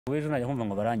wejo najya kumva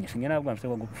ngo baranyishe nge nabwo mfite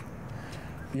wagupfa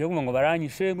iyo kumva ngo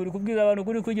baranyishe uri kubwiza abantu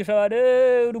kuri kwigisha abantu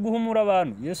uri guhumura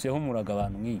abantu Yesu yahumuraga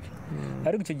abantu nk'ibyo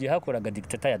ariko icyo gihe hakoraga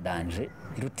dictator ya danger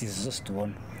iruti zose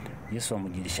tubona Yesu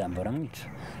wamugira ishyamba aramwica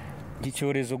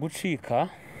icyorezo gucika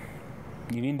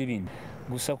n'ibindi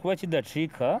gusa kuba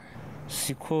kidacika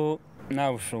siko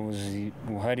nta bushobozi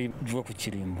buhari bwo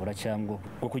kukirimbura cyangwa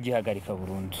bwo kugihagarika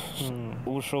burundu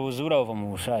ubushobozi burava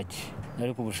mu bushake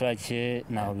ariko ubushake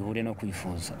naho bihuriye no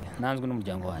kwifuza nanzwe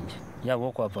n'umuryango wanjye yabo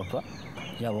wo kwa papa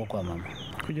yabo wo kwa mama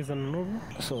kugeza n'ubu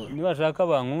nibashaka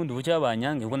bankunde ubu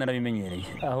cyabanyange ubwo narabimenyereye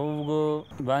ahubwo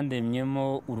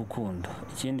bandemyemo urukundo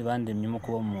ikindi bandemyemo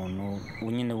kuba umuntu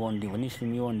unyine wondiwe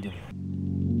nishimiye wondiwe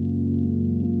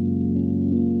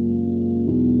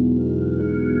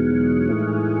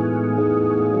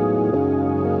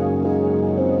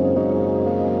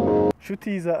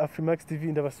Inshuti za Afrimax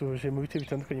TV ndabasuhuje mu bice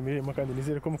bitandukanye muri remo kandi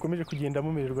nizere ko mukomeje kugenda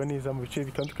mumererwa neza mu bice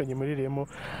bitandukanye muri remo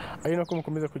ari nako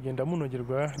mukomeza kugenda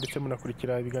munogerwa ndetse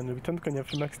munakurikira ibiganiro bitandukanye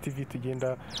Afrimax TV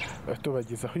tugenda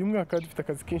tubagezaho uyu mwaka dufite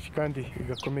akazi kenshi kandi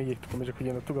gakomeye dukomeje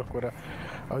kugenda tugakora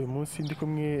uyu munsi ndi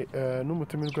kumwe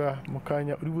n'umutumirwa mu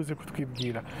kanya uri buze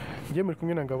kutwibwira ngiye muri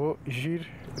kumwe na Ngabo Jules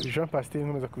Jean Pasteur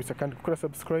nkomeza kubisa kandi gukora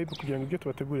subscribe kugira ngo ibyo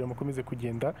tubategurira mukomeze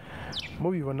kugenda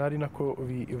mubibona ari nako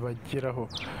bibageraho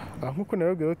nkuko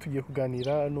nababwiye tugiye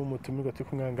kuganira n'umutumirwa turi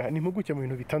kumwanga n'impuguke mu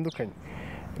bintu bitandukanye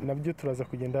nabyo turaza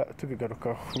kugenda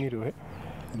tubigarukaho mwiriwe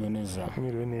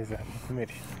neza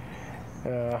mukomere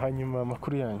hanyuma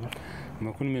makuru yanyu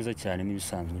makuru meza cyane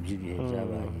n'ibisanzwe by'ibihe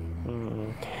byabaye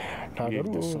ntabwo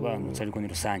bidasobanutse ariko ni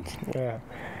rusange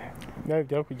nawe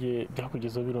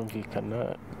byakugezeho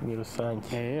birumvikana ni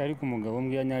rusange ariko umugabo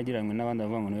mbwe yanyagiranywe n'abandi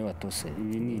bavuga ngo niwe watose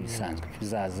ibi ni ibisanzwe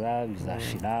bizaza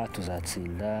bizashira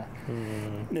tuzatsinda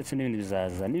ndetse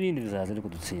n'ibindi bizaza ariko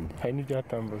dutsinde hari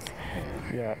n'ibyatambutse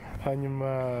hanyuma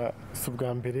si ubwa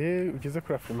mbere ugeze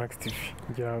kuri Afrimax TV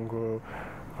ngira ngo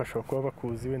bashobora kuba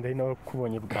bakuzi wenda ari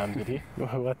n'abakubonye bwa mbere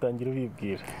batangira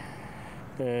ubibwira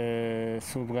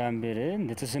si ubwa mbere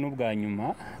ndetse si n'ubwa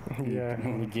nyuma ni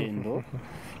urugendo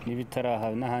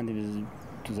n'ibitaraha n'ahandi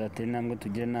tuzatera intambwe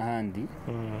tugere n'ahandi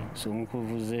so nk'uko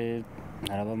uvuze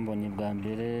hari abambonye bwa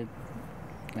mbere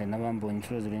hari n'abambonye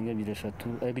inshuro zirenga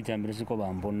 2-3 ariko icya mbere siko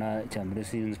bambona icya mbere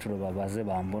si inshuro babaze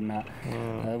bambona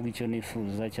ahubwo icyo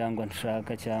nifuza cyangwa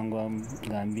nshaka cyangwa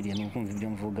ngambiriye ni ukumva ibyo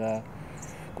mvuga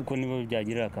kuko nibo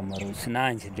byagirira akamaro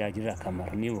sinanjye byagirira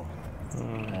akamaro nibo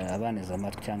abaneza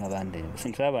amatwi cyangwa abandeba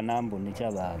sinshaka banambone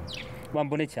cyaba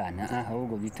bambone cyane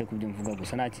ahubwo bite ku byo mvuga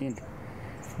gusa nta kindi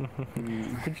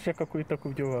kushaka kwita ku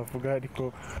byo bavuga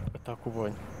ariko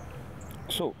batakubonye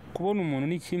so kubona umuntu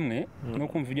ni kimwe no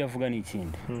kumva ibyo avuga ni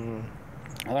ikindi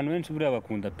abantu benshi buriya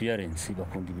bakunda appearance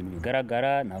bakunda ibintu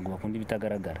bigaragara ntabwo bakunda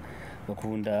ibitagaragara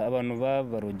bakunda abantu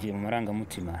babarogeye mu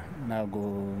marangamutima ntabwo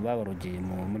babarogeye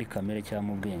muri kamere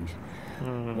cyangwa mu bwenge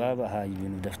babahaye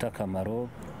ibintu bidafite akamaro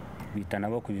bita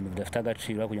nabo ku bintu bidafite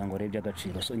agaciro kugira ngo barebye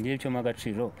agaciro so ngiye cyo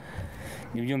magaciro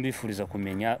nibyo mbifuriza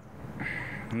kumenya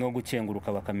no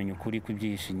gukenguruka bakamenya ukuri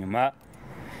kw'ibyihishe inyuma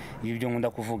y'ibyo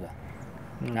nkunda kuvuga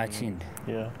nta kindi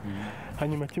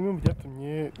hanyuma kimwe mu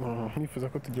byatumye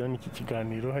nifuza ko tugirana iki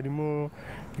kiganiro harimo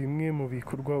bimwe mu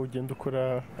bikorwa ugenda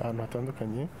ukora ahantu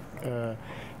hatandukanye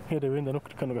herewe wenda no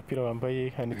kuri kano gapira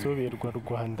wambaye handitseho berwa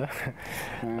Rwanda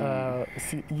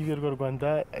si yiberwa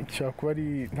Rwanda cyangwa kuba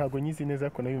ari ntago nyizi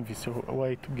neza ko nayumvise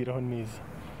wayitubwiraho neza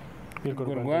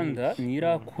Rwanda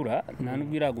nirakura nta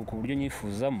nubwo iraguka uburyo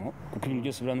nyifuzamo kuko ibintu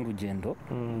byose bira n'urugendo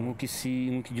nk'uko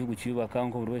igihugu cyubaka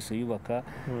nk'uko buri wese yubaka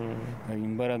hari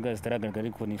imbaraga zitaragaragara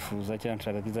ariko nifuza cyangwa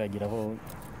nshaka ko izageraho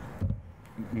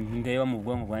ndeba mu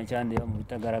bwonko bwanjye cyangwa ndeba mu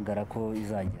bitagaragara ko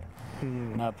izagera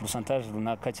nta pourcentage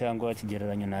runaka cyangwa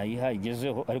kigereranyo nayiha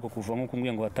igezeho ariko kuva nk'uko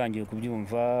mbwiye ngo watangiye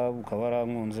kubyumva ukaba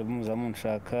warankunze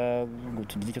munshaka ngo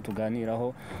tugire icyo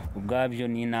tuganiraho ubwabyo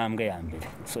ni intambwe ya mbere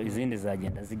so izindi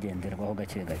zagenda zigenderwaho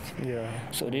gake gake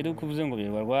so rero kuvuze ngo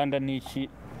birwa Rwanda niki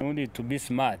ubundi to be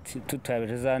smart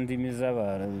tutabeje za ndimi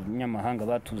z'abanyamahanga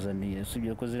batuzaniye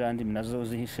usibye ko zira ndimi nazo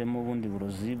zihishemo ubundi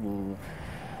burozi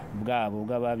bwabo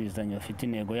bw'ababizanye bafite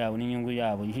intego yabo n'inyungu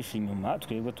yabo yihishe inyuma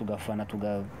twebwe tugafana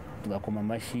tugakoma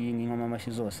amashyi n'inkoma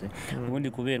amashyi zose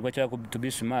ubundi kuberwa cyangwa to be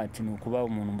smart ni ukuba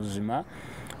umuntu muzima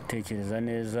utekereza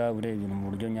neza ureba ibintu mu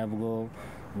buryo nyabwo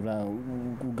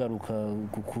ugaruka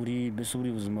kukuri mbese uri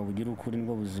ubuzima bugira ukuri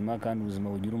nibwo buzima kandi ubuzima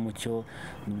bugira umucyo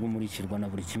nibwo umurikirwa na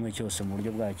buri kimwe cyose mu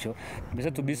buryo bwacyo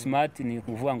mbese to be smart ni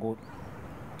ukuvuga ngo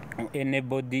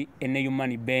anybody any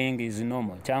human being is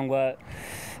normal cyangwa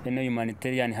any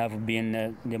humanitarian have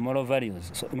been the moral values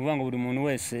so nuvuga ngo buri muntu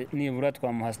wese nibura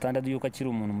twamuha standard yuko akiri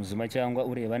umuntu muzima cyangwa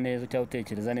ureba neza cyangwa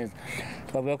utekereza neza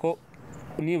twavuga ko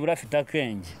nibura afite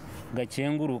akenge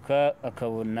gakenguruka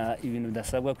akabona ibintu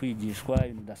bidasabwa kwigishwa,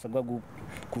 ibintu bidasabwa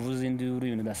kuvuza induru,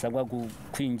 ibintu bidasabwa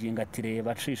kwinginga ati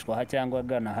reba acishwa aha cyangwa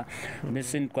agana aha.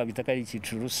 Mbese twabita ko ari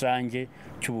icyiciro rusange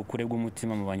cy'ubukure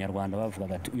bw'umutima mu banyarwanda,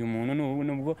 bavugaga ati uyu muntu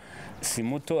nubwo si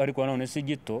muto ariko nanone si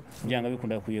gito, byanga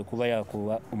bikunda akwiye kuba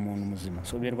yakuba umuntu muzima.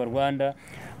 So berwa Rwanda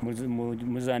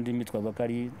mu zandi ndimi twavuga ko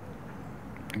ari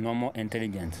normal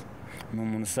intelligence, ni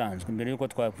umuntu usanzwe. Mbere yuko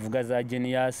twavuga za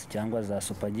genius cyangwa za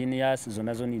super genius, izo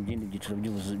nazo ni ibindi byiciro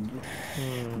by'ubuzima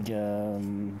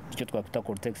icyo twakwita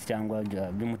cortex cyangwa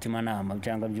by'umutimanama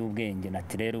cyangwa by'ubwenge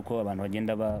naturel, uko abantu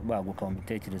bagenda baguka mu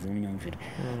mitekerereze n'imyumvire.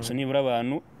 So nibura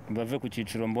abantu bave ku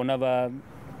cyiciro mbona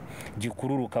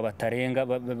gikururuka batarenga,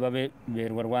 babe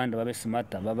berwa Rwanda, babe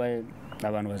smart, babe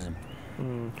abantu bazima.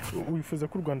 Wifuza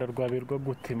ko u Rwanda rwaberwa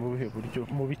gute, mu bihe buryo,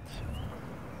 mu biki?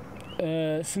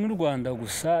 Si n'u Rwanda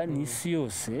gusa, ni isi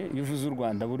yose. Iyo uvuze u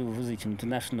Rwanda buri uvuze ikintu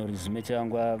nationalism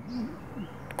cyangwa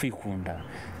kwikunda,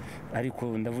 ariko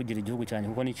ndavugira igihugu cyane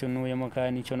kuko nicyo nuyemo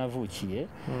kandi nicyo navukiye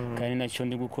kandi nacyo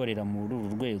ndi gukorera muri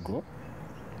uru rwego.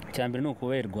 Cyambere ni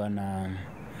ukuberwa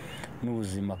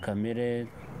n'ubuzima kamere,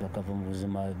 bakava mu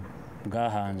buzima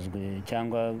bwahanzwe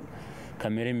cyangwa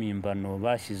kamere mimbano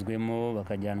bashyizwemo,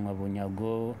 bakajyanwa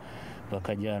bunyago,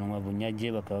 bakajyanwa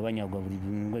bunyage, bakaba banyagwa buri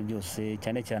bimwe byose,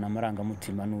 cyane cyane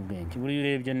amarangamutima n'ubwenge. Buri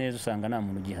urebye neza usanga nta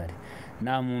muntu ugihari,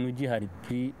 nta muntu ugihari.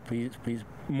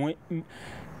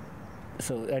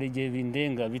 So ari igihe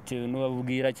bindenga bitewe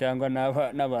n'ubabwira cyangwa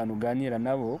n'abantu uganira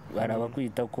nabo,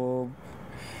 barabakwita ko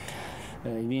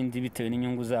ibindi bitewe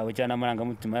n'inyungu zabo cyangwa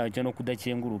amarangamutima yabo cyangwa no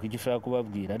kudakenguruka icyo ushaka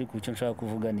kubabwira. Ariko icyo nshaka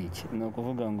kuvuga ni iki, ni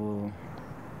ukuvuga ngo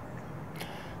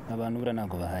abantu bura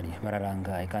ntabwo bahari,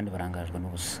 bararangaye kandi barangajwe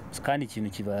n'ubusa. Kandi ikintu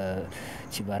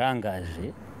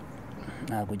kibarangaje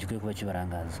ntabwo gikwiye kuba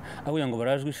kibarangaza, ahubwo ngo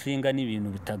barajwe ishinga n'ibintu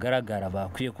bitagaragara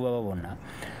bakwiye kuba babona.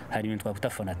 Hari ibintu twakwita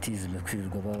fanatisme,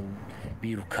 kwirirwa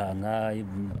birukanka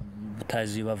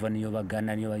utazi bava niyo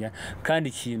bagana niyo bajya, kandi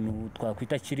ikintu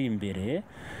twakwita kiri imbere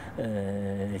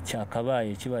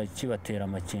cyakabaye kibatera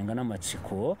amakenga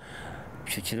n'amatsiko.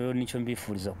 Icyo kirero nicyo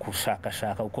mbifuriza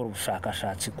gushakashaka, gukora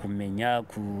ubushakashatsi, kumenya,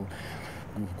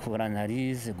 gukora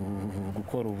analize,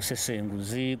 gukora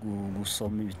ubusesenguzi,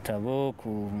 gusoma ibitabo,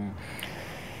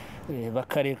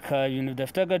 bakareka ibintu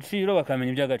bidafite agaciro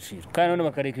bakamenya iby'agaciro, kandi none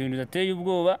bakareka ibintu bidateye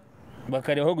ubwoba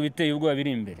bakareba aho ibiteye ubwoba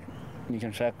biri imbere. Nicyo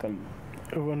nshaka.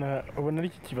 Ubona ari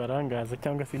iki kibarangaza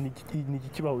cyangwa se ni iki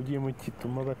kibahugiyemo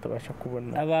gituma batabasha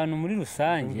kubona abantu muri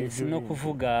rusange? Si no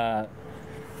kuvuga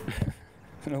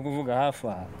hafi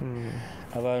aha.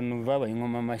 Abantu babaye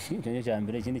inkoma amashyi, icyo cya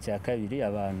mbere. Ikindi cya kabiri,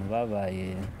 abantu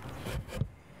babaye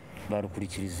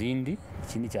barukurikira izindi.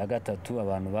 Ikindi cya gatatu,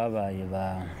 abantu babaye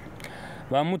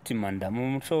ba mutima nda.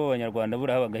 Mu muco w'Abanyarwanda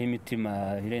buriya habagaho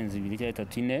imitima irenze 2 cyangwa 3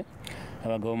 4.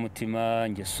 Habagaho umutima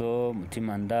ngeso,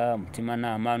 umutima nda, umutima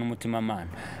nama n'umutima mana.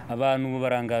 Abantu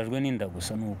barangajwe n'inda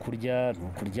gusa, ni ukurya, ni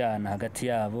ukuryana hagati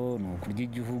yabo, ni ukurya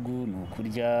igihugu, ni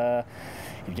ukurya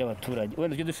iby'abaturage.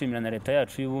 Wenda tujye dushimira na leta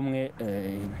yacu y'ubumwe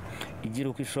igira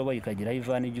uko ishoboye ikagira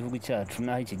ivana igihugu cyacu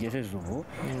naho ikigejeje ubu.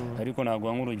 Ariko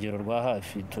ntabwo nk'urugero rwa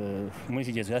hafi muri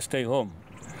iki gihe ya stay home,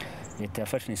 leta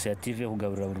yafashe initiative yo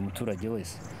kugaburira buri muturage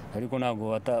wese. Ariko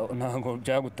ntabwo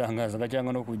byagutangazaga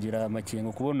cyangwa no kugira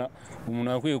amakenga kubona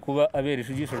umuntu akwiye kuba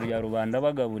aberesha ijisho rya rubanda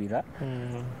bagaburira,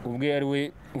 ubwe ari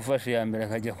we ufashe ya mbere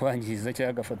akajya kwangiza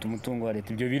cyangwa agafata umutungo wa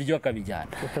leta, ibyo biryo akabijyana.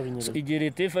 Igihe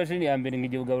leta ifashe ya mbere ngo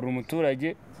igiye kugaburira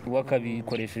umuturage,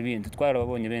 wakabikoresha ibindi.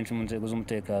 Twarababonye benshi mu nzego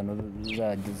z'umutekano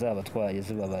zabatwaye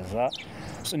zibabaza.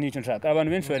 So nicyo nshaka.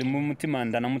 Abantu benshi bari mu mutima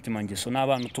nda na mutima ngeso,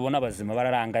 n'abantu tubona bazima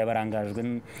bararangaye, barangajwe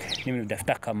n'ibintu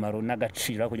bidafite akamaro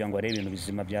n'agaciro, kugira ngo barebe ibintu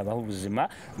bizima byabaho ubuzima,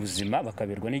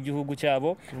 bakaberwa n'igihugu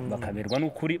cyabo, bakaberwa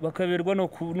n'ukuri, bakaberwa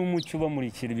n'umucyo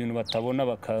bamurikira ibintu batabona,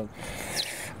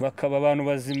 bakaba abantu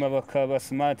bazima, bakaba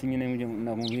smart nyine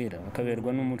namubwira,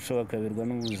 bakaberwa n'umuco, bakaberwa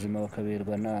n'ubuzima,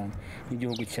 bakaberwa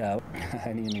n'igihugu cyabo.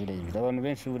 Hari ibintu birebire. Abantu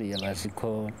benshi buriya bazi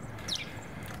ko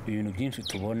ibintu byinshi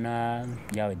tubona,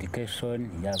 yaba education,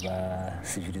 yaba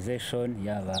civilization,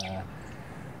 yaba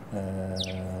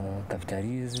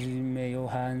kapitalisme yo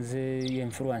hanze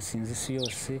y'influence isi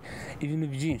yose, ibintu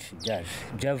byinshi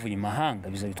byavuye imahanga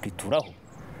biza bitwituraho,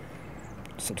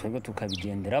 so twebwe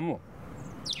tukabigenderamo.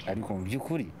 Ariko mu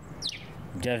by'ukuri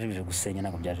byaje bije gusenya,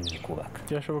 ntabwo byaje bije kubaka.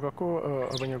 Byashoboka ko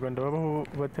abanyarwanda babaho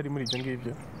batari muri ibyo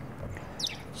ngibyo.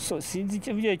 So sinzi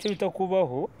icyo bita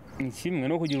kubaho ni kimwe,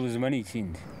 no kugira ubuzima ni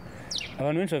ikindi.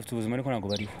 Abantu benshi bafite ubuzima ariko ntabwo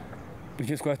bariho.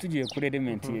 Ibyo twaba tugiye kuri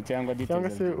element cyangwa details. Cyangwa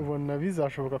se ubona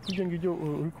bizashoboka ko ibyo ngibyo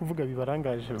uri kuvuga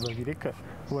bibarangaje babireka?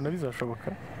 Ubona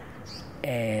bizashoboka?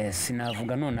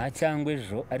 Sinavuga nonaha cyangwa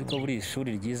ejo, ariko buri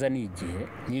ishuri ryiza ni igihe.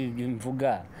 N'ibyo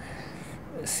mvuga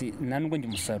nubwo njye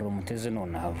umusaruro muteze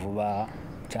nonaha vuba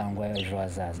cyangwa ejo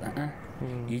hazaza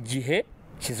igihe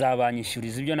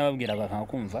kizabanyishyuriza ibyo nababwiraga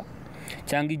nkakumva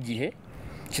cyangwa igihe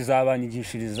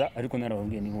kizabanyigishiriza ariko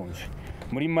narababwiye ntibumve.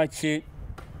 Muri make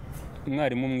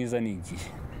umwarimu mwiza ni igihe,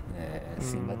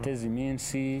 simbateze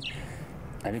iminsi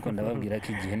ariko ndababwira ko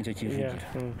igihe nicyo kivugira.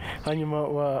 Hanyuma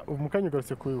mu kanya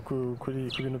ugarutse ku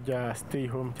bintu bya stay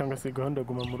home cyangwa se gahunda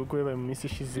guma mu rugo yabaye mu minsi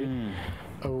ishize,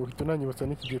 uhita unanyibutsa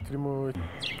n'iki gihe turimo.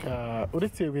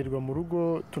 Uretse wirirwa mu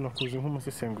rugo tunakuzi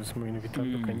nk'umusesenguzi mu bintu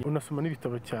bitandukanye, unasoma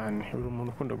n'ibitabo cyane, uri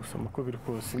umuntu ukunda gusoma uko biri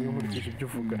kose niyo nkurikije ibyo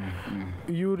uvuga.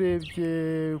 Iyo urebye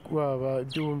waba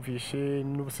ibyo wumvishe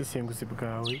n'ubusesenguzi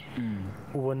bwawe,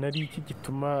 ubona ari iki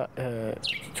gituma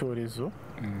icyorezo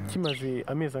kimaze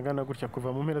amezi angana gutya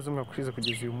kuva mu mpera z'umwaka ushize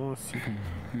kugeza uyu munsi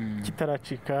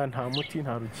kitaracika, nta muti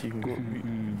nta rukingo,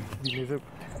 bimeze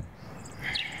gute?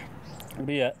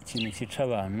 Buriya ikintu cyica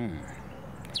abantu,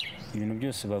 ibintu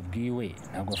byose babwiwe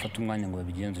ntabwo bafata umwanya ngo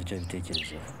babigenze icyo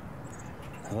bitekerezeho.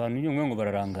 Abantu iyo ngo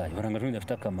bararangaye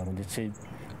bidafite akamaro, ndetse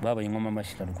babaye nkoma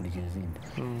amashyi arukurikiza izindi.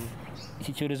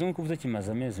 Iki cyorezo nk'uko uvuze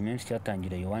kimaze amezi menshi,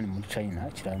 cyatangiriye Wuhan muri China,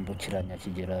 kirambukiranya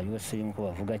kigera USA nk'uko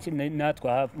bavuga.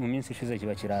 Natwe mu minsi ishize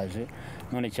kiba kiraje,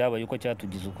 none cyabaye uko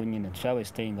cyatugize uko nyine cyabaye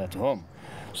staying at home.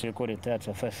 Ko leta yacu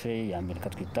yafashe ya mbere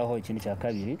ikatwitaho, ikindi cya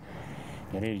kabiri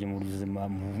yarebye mu buzima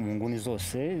mu nguni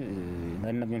zose.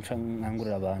 Nari nabyo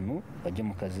nkangurira abantu bajye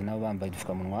mu kazi nabo bambaye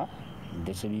udupfukamunwa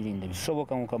ndetse birinde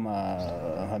bishoboka nk'uko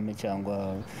amahame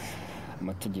cyangwa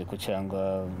amategeko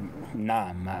cyangwa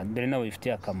inama mbere nabo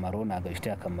bifitiye akamaro, ntabwo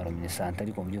bifitiye akamaro minisante.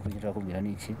 Ariko mu by'ukuri nshaka kubwira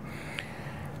ni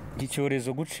iki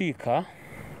cyorezo gucika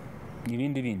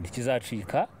n'ibindi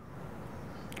kizacika,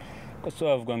 ko so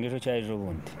bavuga ngo ejo cya ejo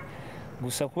bundi.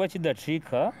 Gusa kuba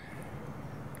kidacika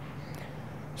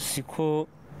siko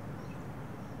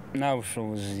nta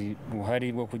bushobozi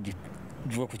buhari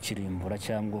bwo kukirimbura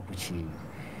cyangwa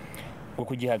bwo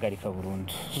kugihagarika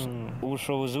burundu.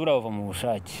 Ubushobozi burava mu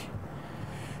bushake,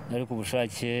 ariko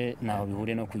ubushake ntaho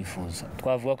bihuriye no kwifuza.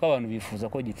 Twavuga ko abantu bifuza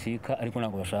ko gicika ariko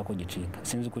ntabwo bashaka ko gicika.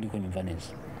 Sinzi ukuri ko nyumva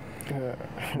neza.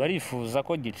 Barifuza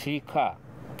ko gicika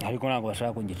ariko ntabwo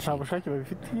bashaka ko gicika. Nta bushake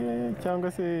babifitiye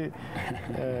cyangwa se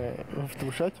bafite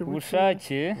ubushake?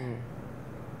 Ubushake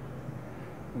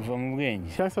buva mu bwenge.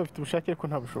 Cyangwa se bafite ubushake ariko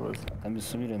nta bushobozi.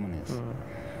 Kambisubiremo neza.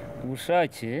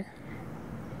 Ubushake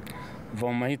buva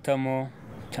mu mahitamo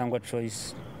cyangwa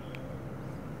choice.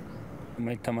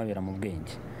 Amahitamo abera mu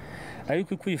bwenge,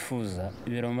 ariko kwifuza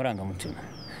bibera mu marangamutima.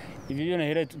 Ibyo byo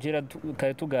nahera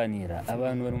kare tuganira,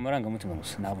 abantu bari mu marangamutima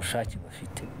gusa, nta bushake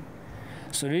bafite.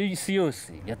 So rero isi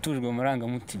yose yatujwe mu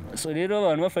marangamutima. So rero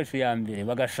abantu bafashe ya mbere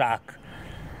bagashaka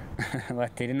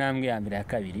batera intambwe ya mbere ya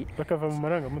kabiri bakava mu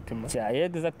marangamutima.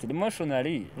 Exactly.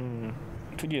 Emotionally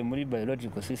tugiye muri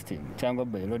biological system cyangwa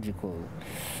biological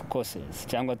causes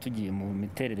cyangwa tugiye mu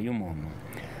miterere y'umuntu,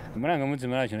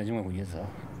 amarangamutima ntacyo na kimwe kugezaho.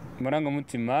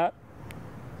 Amarangamutima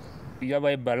iyo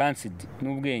abaye balanced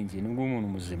n'ubwenge nibwo umuntu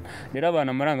muzima. Rero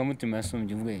abantu amarangamutima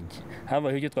yasumbye ubwenge,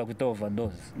 habaho icyo twakwita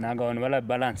overdose, ntabwo abantu bari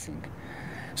balancing.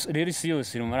 Rero isi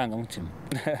yose iri mu marangamutima.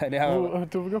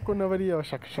 Tuvuga ko n'abari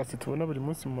abashakashatsi tubona buri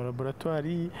munsi mu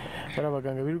laboratoire, bari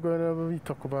abaganga birirwa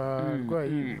bita ku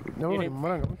barwayi, nabo bari mu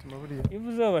marangamutima. Buriya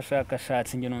ivuze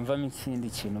abashakashatsi njye numvamo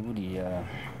ikindi kintu. Buriya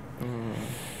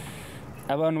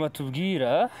abantu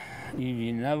batubwira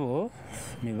ibi nabo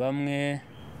ni bamwe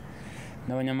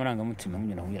n'abanyamarangamutima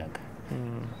nk'ibyo nabwiraga.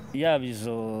 Yaba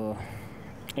izo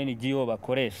NGO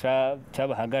bakoresha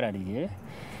cyabahagarariye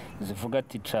zivuga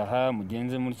ati caha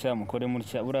mugenze mutya mukore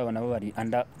mutya, buriya nabo bari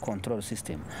under control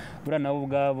system. Buriya nabo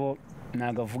ubwabo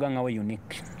ntabwo avuga nkawe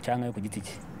unique cyangwa yo ku giti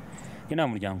cye. Iyo nta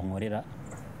muryango nkorera,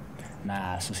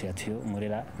 na association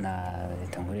nkorera, na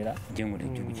leta nkorera, njye nkorera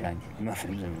igihugu cyanjye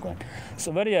n'Afrimax mu Rwanda.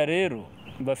 So bariya rero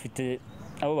bafite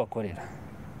abo bakorera.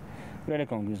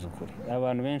 Reka ngwize ukuri,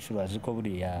 abantu benshi bazi ko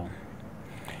buriya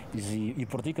iyi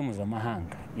politike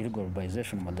mpuzamahanga iri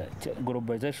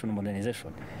globalization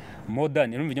modernization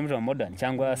modern, urumva ijya mu modern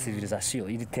cyangwa civilization,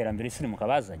 iri terambere isi mu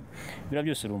kabazanye, bira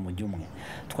byose uri umujyi umwe.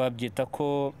 Twabyita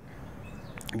ko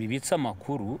bibitsa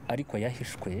amakuru ariko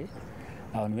yahishwe,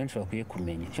 abantu benshi bakwiye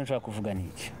kumenya. Icyo nshaka kuvuga ni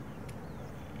iki: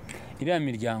 iriya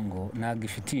miryango ntabwo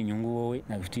ifitiye inyungu wowe,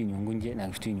 ntabwo ifitiye inyungu njye,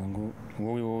 ntabwo ifitiye inyungu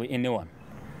wowe anyone.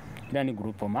 Iriya ni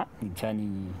groupement,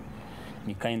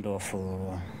 ni kind of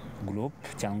group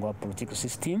cyangwa political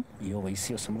system iyoboye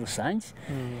isi yose muri rusange.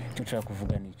 Icyo nshaka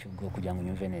kuvuga ni icyo ubwo kugira ngo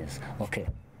nyumve neza. Okay,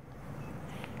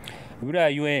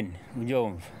 buriya UN ujya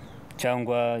wumva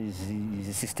cyangwa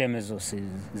izi systeme zose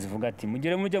zivuga ati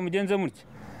mugere mujya mugenze mutya,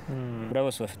 buriya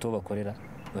bose bafite aho bakorera,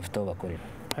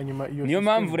 hanyuma iyo niyo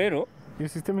mpamvu rero iyo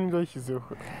system nibyo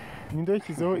yashyizeho ninde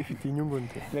yashyizeho ifite inyungu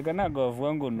nde reka ntabwo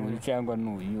bavuga ngo n'uyu cyangwa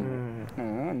n'uyu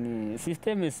ni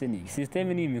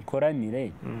sisiteme ni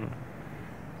imikoranire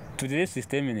turebe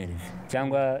système nerve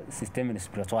cyangwa système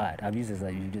respiratoire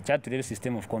abizeza ibyo cya turebe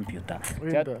system of computer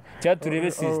cya turebe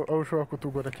aho ushobora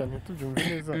kutugora cyane tubyumve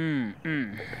neza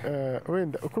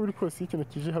wenda uko biri kose ikintu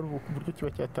kije hari uburyo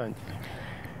kiba cyatangiye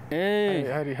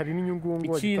hari n'inyungu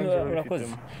ngo wagitangiye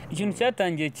ikintu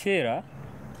cyatangiye kera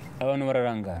abantu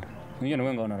bararangara niyo ngo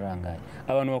abantu bararangaye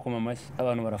abantu bakoma amashyi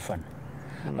abantu barafana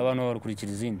abantu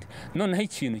barukurikira izindi noneho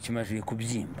ikintu kimajiye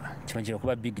kubyimba kimajiye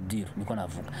kuba big deal niko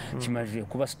navuga kimajiye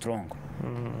kuba strong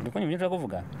ndiko nyine nshaka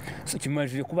kuvuga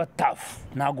kimajiye kuba tough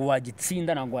ntago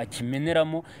wagitsinda ntago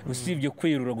wakimeneramo usibye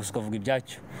kwerura gusa ukavuga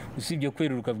ibyacyo usibye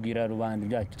kwerura ukabwira rubanda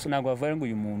ibyacyo so ntago bavuga ngo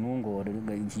uyu muntu ngo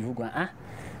igihugu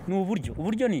ni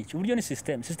uburyo ni iki uburyo ni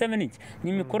system ni iki ni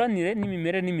imikoranire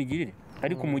n'imimerere n'imigirire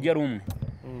ariko umujyi ari umwe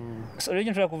so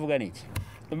rero nshaka kuvuga ni iki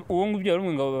uwo ngubyo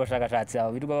rumwe ngo bashakashatsi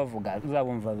abo birirwa bavuga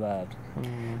uzabumva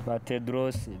ba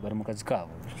Tedros bari mu kazi kabo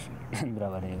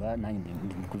birabareba nanjye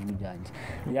ndi kubijyanye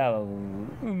yaba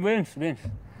benshi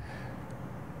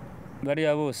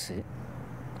bariya bose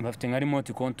bafite nka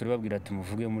remote control babwira ati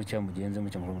muvuge muri cya mugenze mu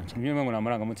cyangwa muri niyo ngo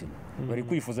namaranga mutima bari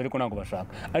kwifuza ariko ntabwo bashaka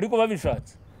ariko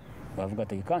babishatse bavuga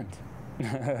ati kandi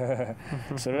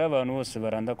so rero abantu bose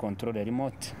baranda control ya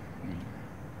remote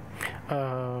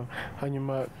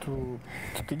hanyuma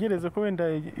tutegereze ko wenda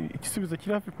igisubizo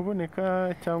kiri hafi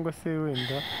kuboneka cyangwa se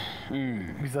wenda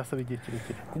bizasaba igihe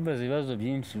kirekire kubaza ibibazo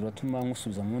byinshi biratuma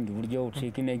nkusubiza mu bundi buryo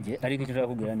ucika intege ariko icyo ushaka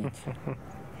kubwira ni iki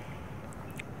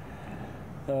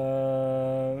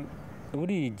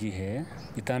buri gihe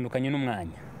gitandukanye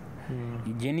n'umwanya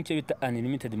igihe nicyo bita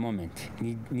unlimited moment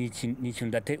ni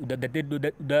ikintu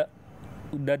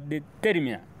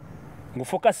udadetermina ngo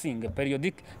focusing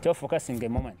periodic cyangwa focusing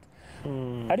moment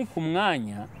ariko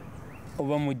umwanya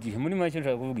uba mu gihe muri make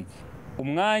nshaka kuvuga iki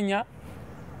umwanya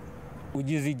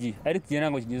ugize igihe ariko igihe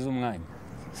ntabwo kigize umwanya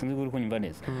sinzi ko uri kunyumva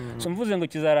neza so mvuze ngo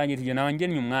kizarangira igihe nawe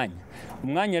ngennye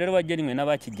umwanya rero wagenwe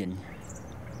n'abakigennye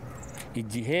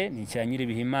igihe ni icya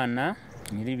nyiribihe imana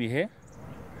nyiribihe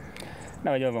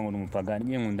n'abajya bavuga ngo ni umupagani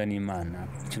njye nkunda n'imana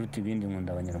kiruta ibindi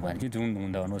nkunda abanyarwanda kiruta ibindi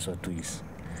nkunda abantu bose batuye isi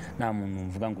nta muntu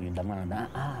mvuga ngo uyu ndamwana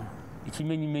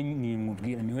ikimenyimenyi ni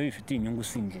mubwira niwe bifitiye inyungu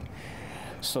sinjye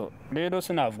so rero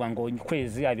sinavuga ngo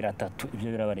kwezi abiri atatu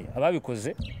ibyo birabareba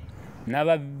ababikoze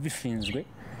n'ababishinzwe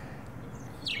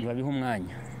babiha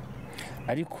umwanya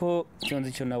ariko icyo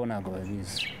nzi cyo nabo ntabwo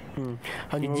babizi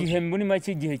igihe muri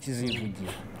make igihe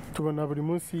kizivugira tubona buri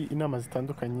munsi inama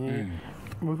zitandukanye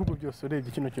mu bihugu byose urebye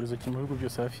kino cyorezo kiri mu bihugu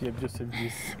byose hafi ya byose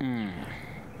by'isi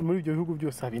muri ibyo bihugu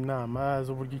byose haba inama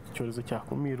z'uburyo iki cyorezo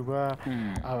cyakumirwa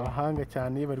abahanga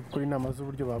cyane bari gukora inama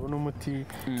z'uburyo babona umuti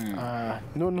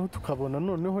noneho tukabona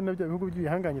noneho na bya bihugu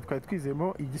by'ibihanganye twari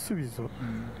twizemo igisubizo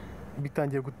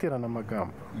bitangiye guterana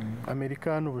amagambo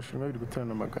Amerika n'Ubushinwa biri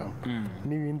guterana amagambo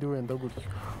n'ibindi wenda gutyo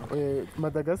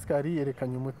Madagascar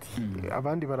yerekanye umuti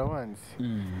abandi barawanze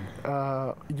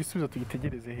igisubizo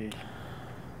tugitegereze hehe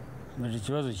Maje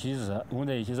ikibazo cyiza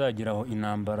ubundi kizageraho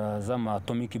intambara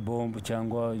z'ama-atomic bomb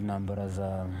cyangwa intambara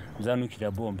za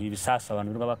nuclear bomb ibisasa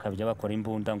abantu biruka bakabya bakora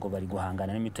imbunda ngo bari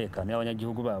guhangana n'imitekano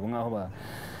y'abanyagihugu babo nk'aho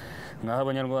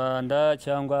abanyarwanda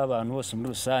cyangwa abantu bose muri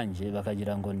rusange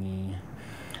bakagira ngo ni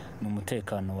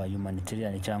umutekano wa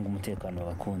humanitarian cyangwa umutekano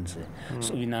wakunze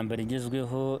so intambara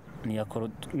igezweho ni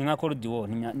nka cold war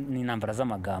ni intambara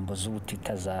z'amagambo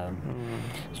z'ubutita za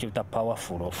icyo bita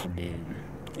powerful of the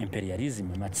imperialism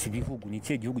matsi bihugu ni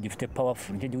cyo gihugu gifite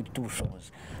powerful ni cyo gihugu gifite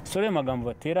ubushobozi so rero amagambo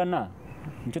baterana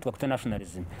nicyo twakwita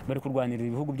nationalism bari kurwanirira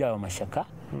ibihugu byabo amashyaka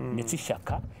ndetse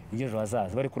ishyaka igejo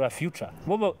hazaza bari kuri future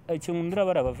bo ikindira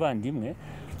bari abavandimwe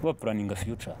bo planning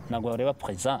future ntabwo bareba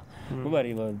present bo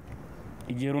bareba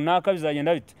igihe runaka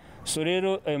bizagenda bite so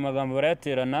rero ayo magambo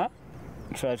barayaterana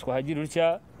nshaka hagira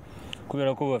utya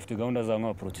kubera ko bafite gahunda za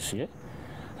nk'aba politiciens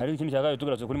ariko ikintu cyagaye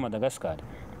tugarutse kuri Madagascar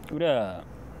uriya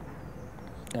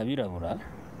abirabura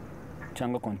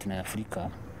cyangwa kontinent ya Afrika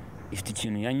ifite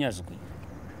ikintu yanyazwe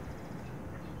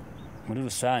muri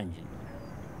rusange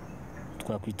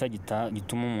twakwita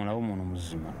gituma umuntu aba umuntu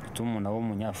muzima gituma umuntu aba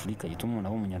umunyafurika gituma umuntu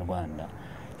aba umunyarwanda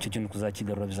icyo kintu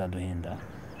kuzakigarura bizaduhenda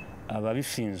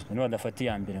ababishinzwe niba badafata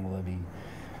iya mbere ngo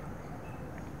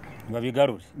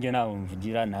babigarure njye nawe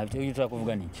mvugira ntabyo icyo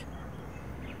kuvuga n'iki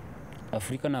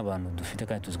Afrika n'abantu dufite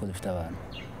kandi tuzi ko dufite abantu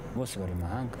bose bari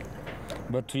mahanga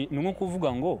ni nko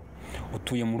kuvuga ngo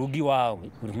utuye mu rugo iwawe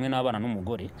uri kumwe n'abana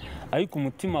n'umugore ariko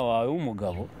umutima wawe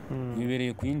w'umugabo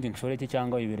wibereye ku yindi nshoreke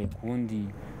cyangwa wibereye ku wundi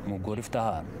mugore ufite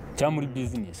ahantu cyangwa muri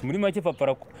business muri make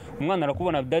papa umwana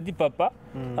arakubona daddy papa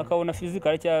akabona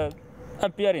physical cyangwa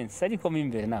appearance ariko mo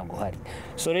imbere ntabwo hari.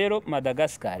 So rero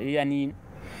Madagascar yani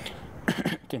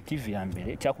tentative ya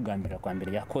mbere cyakugambira kwa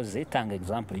mbere yakoze itanga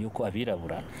example yuko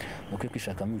abirabura bakwiye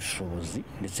kwishakamo ubushobozi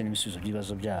ndetse n'ibisubizo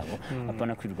by'ibibazo byabo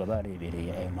apana kwirirwa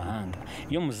barebereye ayo mahanga.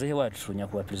 Iyo muzehe wacu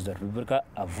nyakubahwa perezida wa repubulika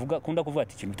avuga kunda kuvuga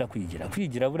ati ikintu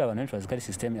kwigira buri abantu benshi bazi ko ari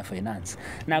system ya finance,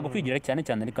 ntabwo kwigira cyane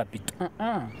cyane ari capital.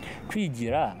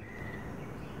 Kwigira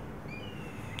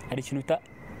ari ikintu bita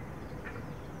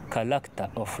character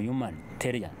of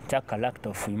humanitarian,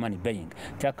 character of human being,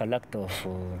 character of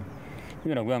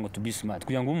biravuga ngo to be smart,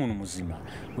 kugira ngo umuntu muzima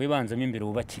we banzamo imbere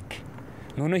wubakike,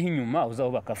 noneho inyuma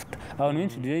uzabubaka afite abantu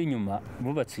benshi rero inyuma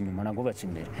bubatse inyuma ntabwo bubatse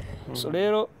imbere. So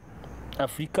rero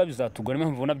Afrika bizatugora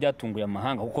impamvu ubona byatunguye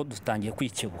amahanga kuko dutangiye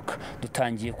kwikebuka,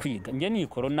 dutangiye kwiga. Nge ni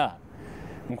corona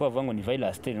nkuko bavuga ngo ni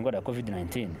virus itera indwara ya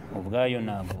covid-19 ubwayo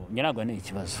ntabwo ni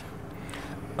ikibazo,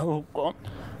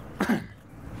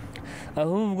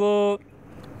 ahubwo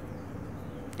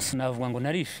sinavuga ngo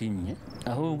narishimye,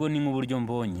 ahubwo ni mu buryo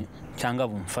mbonye cyangwa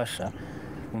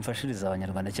bumfashiriza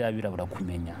abanyarwanda cyangwa abirabura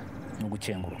kumenya no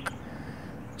gukenguruka.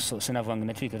 So sinavuga ngo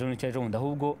nacika cyo n'icyo wundi,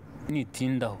 ahubwo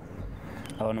nitindaho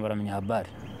abantu baramenya habari,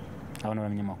 abantu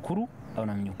baramenya makuru, abantu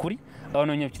baramenya ukuri, abantu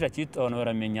baramenya kira cyito, abantu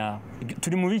baramenya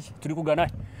turi mu biki turi kugana.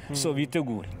 So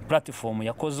bitegure platform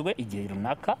yakozwe igihe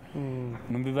runaka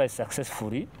numbi bayi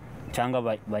successfully cyangwa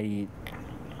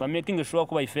ba making sure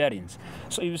ko bayifarinze.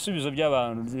 So ibisubizo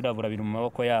by'abantu birabura biri mu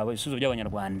maboko yabo, ibisubizo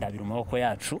by'abanyarwanda biri mu maboko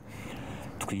yacu.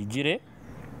 Twigire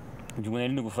njye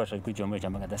ndi gufasha kwigira muri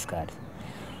Madagascar.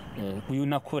 Uyu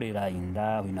nakorera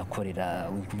inda, uyu nakorera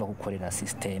wumva gukorera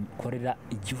system, korera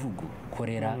igihugu,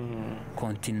 korera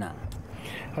continent.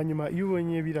 Hanyuma iyo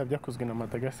ubonye bira byakozwe na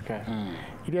Madagascar,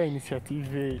 iriya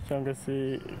initiative cyangwa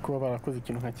se kuba barakoze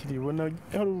ikintu nka kiri, ubona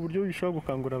hari uburyo bishobora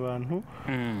gukangura abantu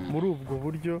muri ubwo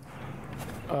buryo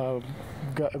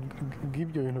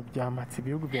bw'ibyo bintu byamatse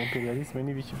ibihugu bya imperialisme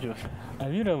n'ibiki byose.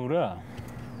 Abirabura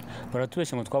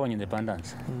baratubeshya ngo twabonye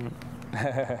independence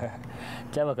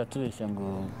cyangwa bakatubeshya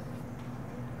ngo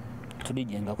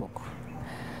turigenga koko.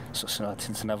 So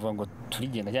sinavuga ngo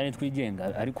turigenga cyane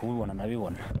twigenga, ariko ubibona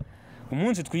nabibona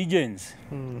umunsi twigenze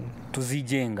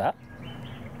tuzigenga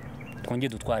twongeye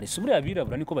dutware. Buriya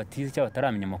abirabura niko batize cyangwa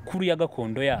bataramenya amakuru ya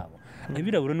gakondo yabo.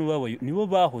 Abirabura nibo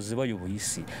bahoze bayoboye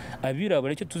isi.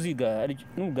 Abirabura icyo tuziga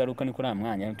n'ugaruka niko nta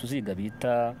mwanya tuziga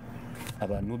bita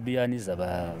abanubians,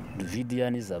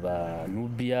 abaduvidians,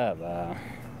 abanubia,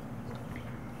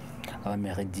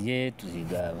 abameridien,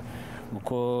 tuziga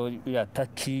uko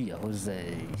yataki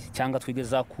yahoze cyangwa twige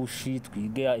za kushi,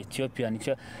 twige Ethiopia,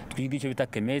 twige icyo bita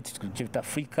Kemet, twige icyo bita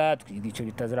Afrika, twige icyo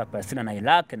bita za Palestina na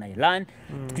Iraq na Iran,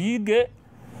 twige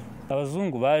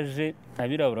abazungu baje.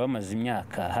 Abirabura bamaze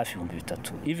imyaka hafi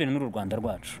 3,000, even n'u Rwanda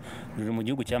rwacu ruri mu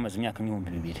gihugu cyamaze imyaka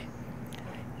 2,000.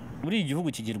 Muri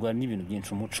igihugu kigirwa n'ibintu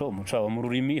byinshi, umuco waba mu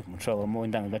rurimi, umuco waba mu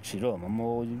ndangagaciro,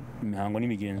 mu imihango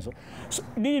n'imigenzo.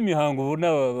 Ni imihango ubona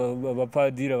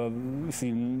abapadiri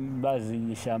bazi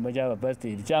ishyamba cyangwa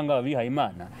abapasiteri cyangwa abihaye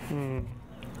Imana,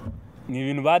 ni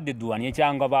ibintu badeduanye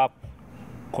cyangwa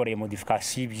bakoreye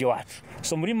modification y'ibyo wacu.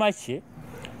 So muri make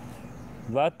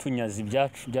batunyaza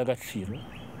ibyacu by'agaciro,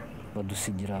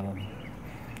 badusigira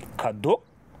kado.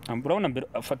 Urabona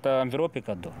afata envelope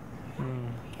kado,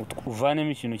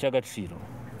 uvanemo ikintu cy'agaciro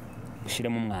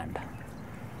ushyiremo umwanda.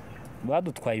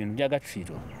 Badutwaye ibintu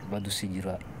by'agaciro,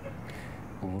 badusigira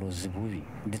uburozi bubi,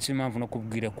 ndetse impamvu no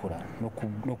kubwirekura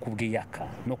no kubwiyaka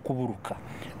no kuburuka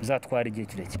bizatwara igihe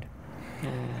kirekire.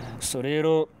 So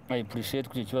rero I appreciate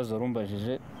kuri kibazo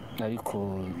rumbajije,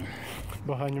 ariko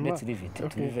bahanyuma let's leave it.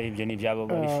 Tubive ibyo ni byabo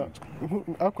babishinzwe.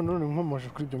 Ariko none nkomoje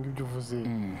kuri ibyo ngibyo uvuze,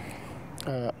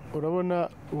 urabona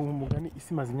umugani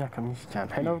isi maze imyaka myinshi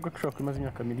cyane, hari navuga ko ushobora kwimaza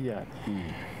imyaka miliyari.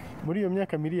 Muri iyo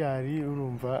myaka miliyari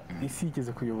urumva isi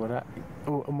igeze kuyobora,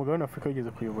 umugabane wa Afrika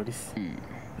yigeze kuyobora isi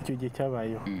icyo gihe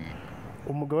cyabayeho.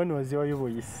 Umugabane wa Aziya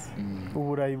wayoboye isi,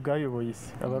 Uburayi bwayoboye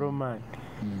isi, Abaromani,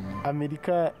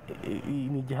 Amerika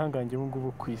ni igihangange ubu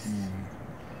ngubu ku isi.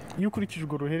 Iyo ukurikije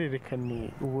urwo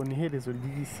ruhererekane ubona iherezo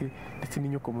ry'isi ndetse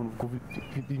n'inyoko muntu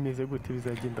bimeze gute,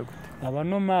 bizagenda gute?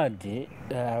 Abanomade,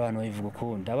 abantu babivuga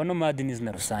ukundi. Abanomade ni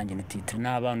izina rusange, ni titre. Ni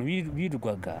abantu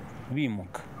birwaga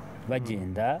bimuka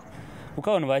bagenda, uko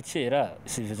abantu ba kera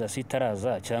civilisation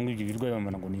itaraza cyangwa ibyo birwa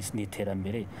bamana ngo ni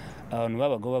iterambere. Abantu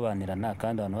babaga babanirana,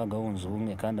 kandi abantu babaga bunze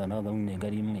ubumwe, kandi abantu babaga mu ntego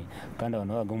ari imwe, kandi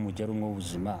abantu babaga mu mujyi umwe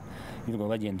w'ubuzima,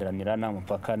 birwa bagenderanira nta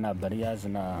mupaka na barriers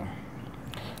na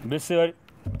mbese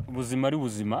ubuzima ari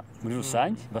buzima muri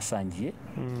rusange, basangiye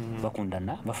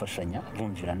bakundana, bafashanya,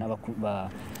 bumvirana,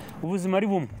 ubuzima ari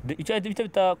bumwe. Icyo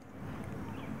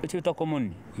bita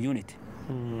common unity,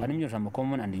 ari myo jambo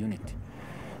common and unity.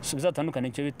 So bizatandukana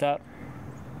icyo bita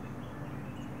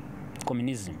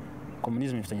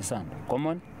communism ifitanye isano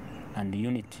common and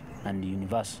unity and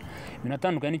universal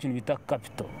binatandukanye n'ikintu bita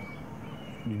capital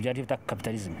byari bita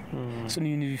capitalism so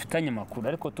ni ibintu bifitanye amakuru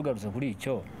ariko tugarutse kuri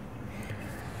icyo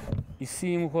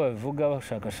isi nk'uko babivuga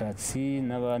abashakashatsi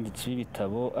n'abanditsi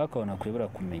b'ibitabo akabona kwibura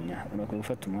kumenya unakwiye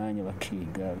gufata umwanya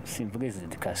bakiga simvuga izi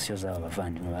education z'aba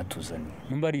bavandimwe batuzaniye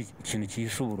numva ari ikintu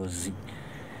cyihishe uburozi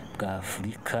bwa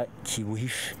Afurika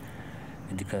kibuhishe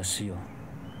education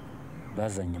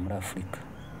bazanye muri Afurika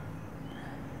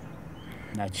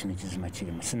nta kintu kizima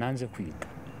kirimo sinanze kwiga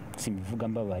simbivuga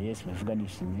mbabaye simbivuga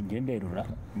nishimye ngenderura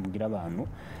mbwira abantu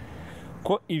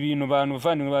ko ibintu abantu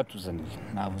bavandimwe batuzaniye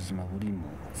nta buzima burimo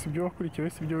sibyo wakurikiwe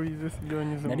sibyo wize sibyo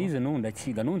wanyuze narize n'ubu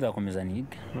ndakiga n'ubu nzakomeza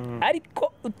niga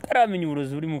ariko utaramenya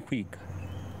uburozi buri mu kwiga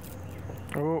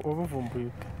wabuvumbuye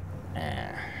ute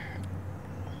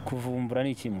kuvumbura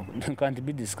ni ikintu can't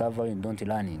be discovered and don't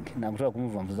learning ntabwo ushobora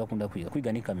kumuvumbuza akunda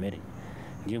kwiga ni kamere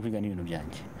ngiye kwiga n'ibintu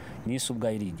byanjye n'isi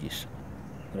ubwayo irigisha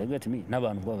urabiga ati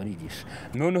n'abantu baba barigisha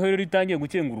noneho rero itangiye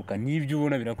gukenguruka n'ibyo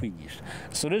ubona birakwigisha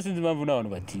so rero sinzi impamvu n'abantu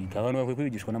batiga abantu bakwiye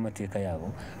kwigishwa n'amateka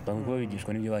yabo bakwiye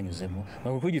kwigishwa n'ibyo banyuzemo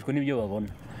bakwiye kwigishwa n'ibyo babona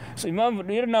so impamvu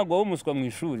rero ntabwo waba umuswa mu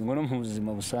ishuri ngo no mu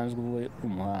buzima busanzwe ube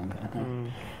umuhanga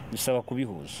bisaba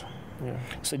kubihuza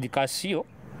so education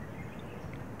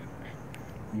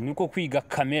nuko kwiga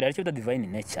kamera aricyo bita divine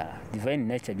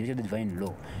nature byo divine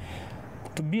law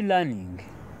to be learning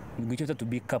ngicyo bita to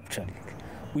be capturing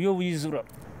uyo wizura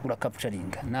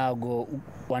capturing nago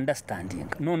understanding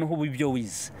noneho ubu ibyo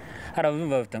wize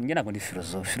harabumva batamye nako ndi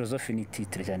philosophy ni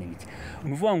titre cyane biki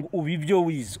uvuga ngo ubu ibyo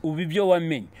wize ubu ibyo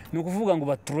wamenye no kuvuga ngo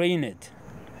ba trained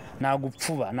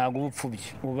nagupfuba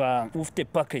nagubupfubye uba ufite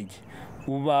package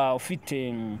uba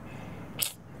ufite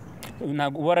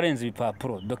wararenze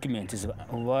ibipapuro documents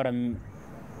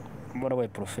warabaye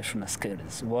professional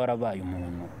skills warabaye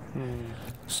umuntu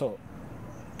so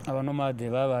abanomade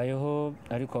babayeho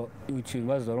ariko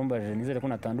ikibazo warumbaje nizere ko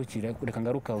natandukire reka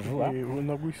ngaruka vuba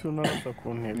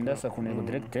ndasa ku ntego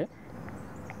direct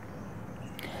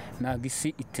nagisi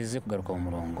iteze kugaruka mu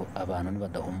murongo abantu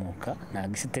nibadahumuka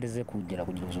nagisi iteze kugera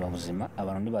kugira ubuzima buzima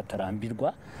abantu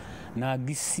nibatarambirwa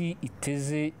nagisi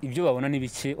iteze ibyo babona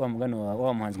nibike wa mugano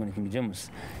wa muhanzi ngo King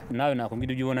James nawe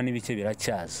nakumbira ibyo ubona nibike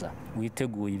biracyaza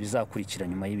witeguye bizakurikira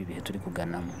nyuma y'ibi bihe turi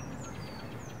kuganamo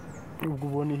ubwo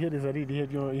ubona iherezo ari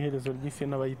iherezo ry'isi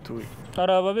n'abayituye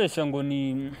hari ababesha ngo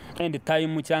ni end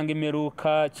time cyangwa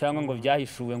imeruka cyangwa ngo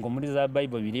byahishuwe ngo muri za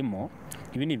Bible birimo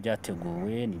ibi ni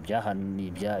byateguwe ni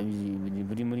byahani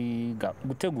buri muri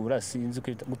gutegura sinzi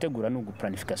gutegura no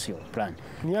planification plan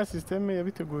ni ya systeme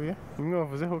yabiteguye imwe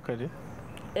wavuzeho kare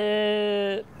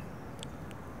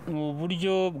mu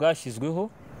buryo bwashyizweho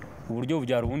uburyo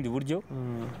bubyara ubundi buryo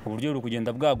uburyo buri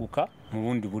kugenda bwaguka mu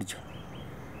bundi buryo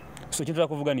so icyo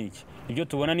kuvuga ni iki ibyo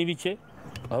tubona ni bike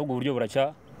ahubwo uburyo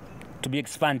buracya to be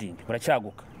expanding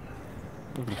buracyaguka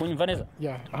kunyumva neza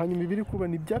hanyuma ibiri kuba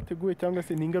ni byateguwe cyangwa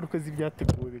se ni ingaruka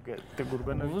z'ibyateguwe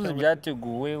bigategurwa na uvuze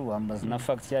byateguwe wambaza na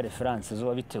facts ya reference zo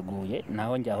wabiteguye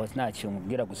naho njyaho ntacyo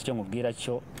mubwira gusa icyo mubwira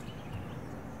cyo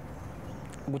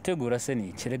gutegura se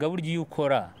ni kerega buryo iyo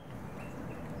ukora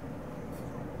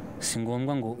si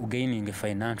ngombwa ngo ugaining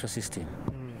financial system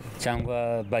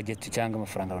cyangwa budget cyangwa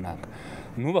amafaranga runaka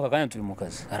nubaka kandi turi mu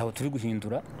kazi araho turi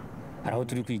guhindura araho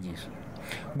turi kwigisha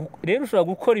rero ushobora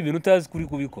gukora ibintu utazi kuri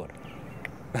kubikora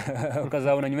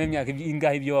ukazabona nyuma y'imyaka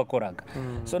ingahe ibyo wakoraga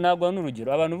so ntabwo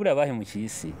n'urugero abantu buriya bahemukiye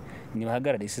isi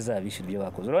nibahagarara isi zabishira ibyo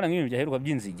bakoze urabona nk'ibintu byaheruka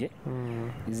by'inzige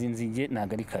izi nzige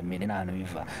ntabwo ari kamere n'ahantu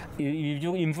biva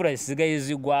ibyo imvura isigaye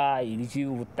zigwa iriki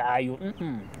ubutayu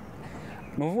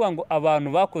ni ukuvuga ngo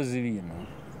abantu bakoze ibintu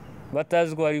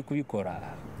batazi ko bari kubikora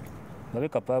babe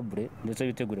capable ndetse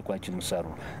bitegure kwakira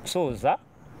umusaruro soza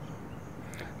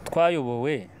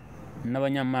twayobowe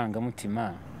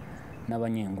n'abanyamangamutima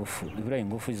n'abanyengufu ibura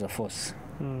ingufu iza force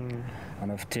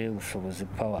anafite ubushobozi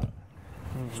power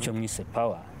icyo mwise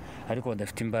power ariko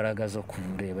badafite imbaraga zo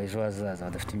kureba ejo hazaza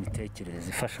badafite imitekerereze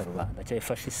ifasha rubanda cyangwa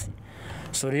ifasha isi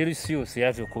so rero isi yose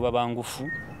yaje kuba bangufu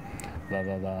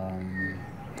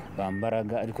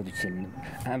bambaraga ariko dukeneye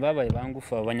babaye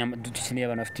bangufu dukeneye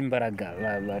abantu bafite imbaraga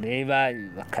bareba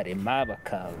bakarema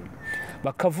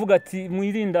bakavuga ati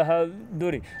mwirinda aha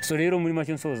dore so rero muri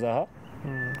make nsoza aha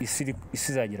isi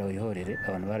izagira wihorere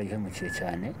abantu barayihemukiye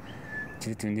cyane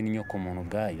kirita ibindi n'inyoko muntu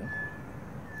ubwayo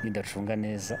bidacunga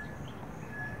neza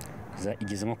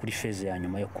igeze nko kuri phase ya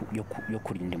nyuma yo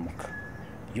kurindimuka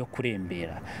yo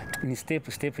kurembera. Ni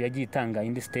step yagiye itanga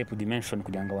indi step dimension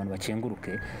kugira ngo abantu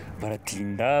bakenguruke,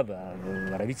 baratinda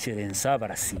barabikerensa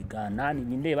barasigana,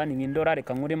 ni ndeba ni ndora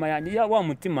reka nkurema yanjye ya wa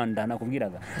mutima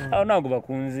nakubwiraga. Abo ntabwo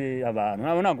bakunze abantu,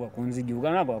 abo ntabwo bakunze igihugu,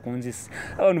 ntabwo bakunze isi,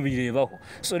 abantu birebaho.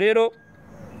 So rero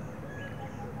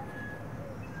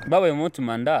babaye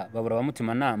umutima babura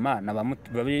abamutima nama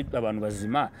abantu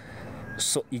bazima.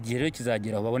 So igihe rero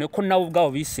kizagera babone ko nawe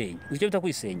ubwaho bisenya. Icyo bita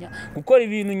kwisenya, gukora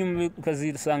ibintu nyuma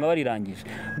ukazisanga barirangije,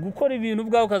 gukora ibintu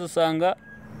ubwaho ukazasanga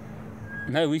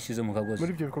nawe wishyize mu kagozi.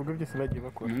 Muri ibyo bikorwa byose bagiye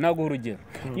bakora nago urugero,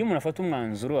 iyo umuntu afata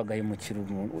umwanzuro agahemukira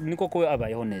umuntu, niko ko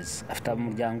abayeho neza, afite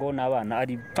umuryango n'abana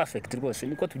ari perfect rwose,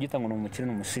 niko tubyita ngo n'umukire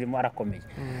n'umusirimu arakomeye.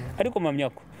 Ariko mpamya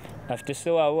ko afite se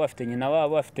wabo, afite nyina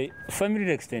wabo, afite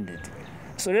family extended.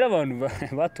 So rero abantu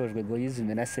batojwe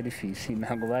egoisme na selfish,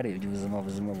 ntabwo barebye ubuzima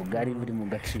bugari buri mu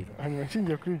gaciro. Hanyuma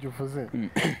nshingiye kuri ibyo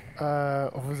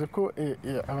uvuze ko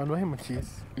abantu bahemukiye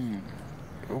isi,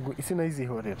 ubwo isi nayo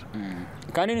izihorera.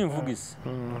 Kandi nimvuga isi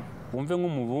wumve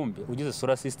nk'umubumbe ugize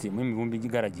solar system y'imibumbe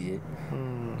igaragiye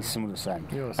isi muri rusange.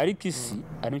 Ariko isi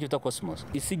ari nicyo ta cosmos.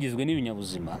 Isi igizwe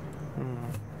n'ibinyabuzima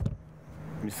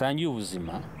bisangiye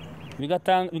ubuzima,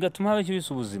 bigatuma habaho icyo bise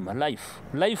ubuzima.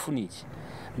 Life ni iki?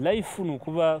 Life ni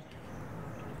ukuba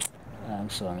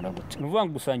gusobanura gute, ni ukuvuga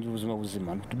ngo gusangira ubuzima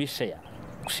buzima, to be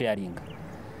sharing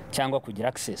cyangwa kugira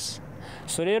access.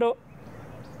 So rero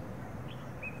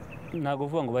ntabwo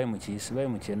uvuga ngo bahemukiye isi,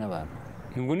 bahemukiye n'abantu.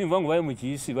 Nubwo nivuga ngo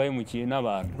bahemukiye isi, bahemukiye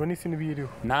n'abantu. Ngo n'isi n'ibiyiriho,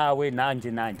 nawe nanjye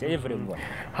everyone.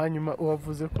 Hanyuma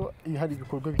wavuze ko hari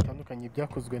ibikorwa bitandukanye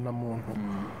byakozwe na muntu,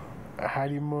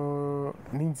 harimo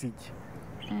n'inzige.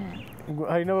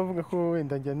 Hari n'abavuga ko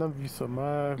wenda njya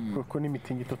nabisoma ko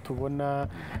n'imitingito tubona,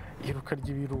 iruka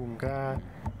ry'ibirunga,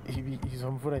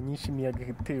 izo mvura nyinshi,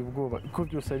 imiyaga iteye ubwoba, ko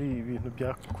byose ari ibintu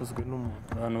byakozwe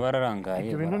n'umuntu. Abantu bararangaye,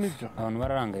 ibyo bintu nibyo. Abantu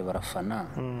bararangaye barafana,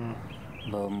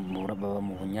 baba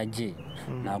mu bunyage,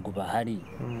 ntabwo bahari,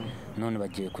 none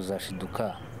bagiye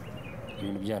kuzashiduka,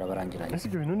 ibintu byarabarangiranye. Ese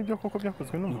ibyo bintu nibyo koko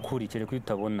byakozwe n'umuntu? Ukurikire ko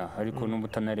utabona, ariko n'ubu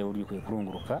utanareba uri ukwiye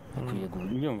kurunguruka, ukwiye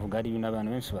ibyo mvuga ari ibintu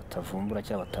abantu benshi batavumbura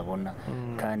cyangwa batabona,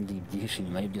 kandi byihishe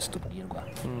inyuma y'ibyo tubwirwa.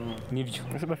 Nibyo.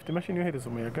 Ese bafite imashini yohereza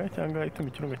umuyaga cyangwa ituma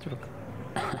ikirunga kiruka?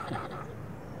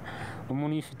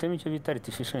 Umuntu yifitemo icyo bita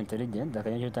artificial intelligence,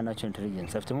 akanya bita ntacyo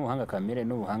intelligence, afitemo ubuhanga kamere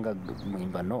n'ubuhanga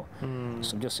muhimbano.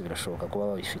 So byose birashoboka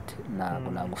kuba babifite.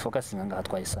 Ntabwo focusinga ngaha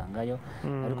twayisangayo,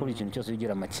 ariko buri kintu cyose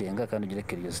ugira amakenga kandi ugira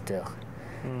curiosité.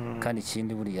 Kandi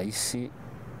ikindi buriya isi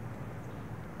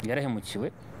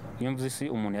yarahemukiwe. Iyo mvuze isi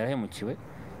umuntu yarahemukiwe,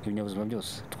 ibinyabuzima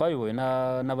byose twabiboye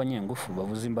n'abanyengufu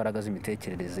bavuze imbaraga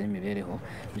z'imitekerereze n'imibereho,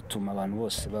 bituma abantu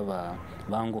bose baba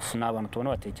bangufu, n'abantu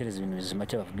tubona batekereza ibintu bizima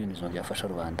cyangwa bavuga ibintu bizima byafasha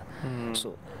rubanda.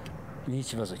 So ni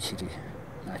ikibazo kiri.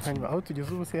 Hanyuma aho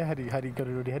tugeze ubu se hari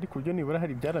igaruriro rihari ku buryo nibura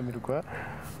hari ibyaramirwa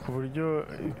ku buryo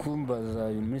kumbaza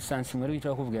muri sansi mwari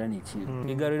icyo bakubwira ni iki?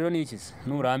 Igaruriro ni iki se?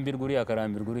 Nurambirwa uriya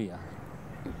akarambirwa uriya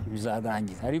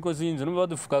bizagangira. Ariko sinzi numva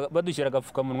badushyira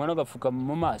agapfukamunwa n'agapfuka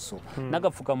mu maso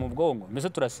n'agapfuka mu bwongo, mbese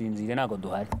turasinzire ntago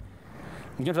duhari.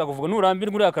 Nicyo nshaka kuvuga,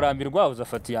 nurambirwa uriya akarambirwa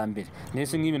uzafata iya mbere.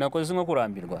 Nese nk'ibi nakoze nko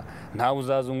kurambirwa, ntawe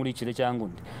uzazungurikire cyangwa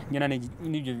undi. Nyina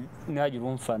n'ibyo ntihagire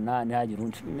umfana, ntihagire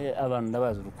abantu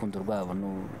ndabaza urukundo rwabo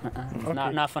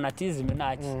na fanatisme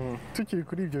ntaki. Tukiri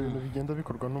kuri ibyo bintu bigenda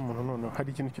bikorwa n'umuntu, none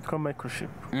hari ikintu cyitwa microchip.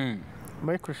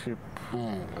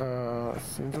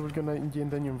 Sinzi uburyo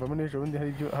ngenda nyumvamo n'ejo bundi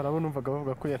hari abo numvaga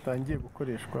bavuga ko yatangiye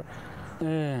gukoreshwa,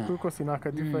 kuko sinaka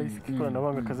device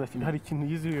k'ikoranabuhanga kazakina. Hari ikintu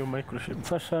yize iyo microchip?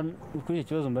 Mfasha kuri iki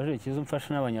kibazo mbaje kizo,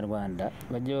 mfasha n'abanyarwanda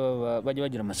bajye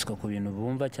bagira amatsiko ku bintu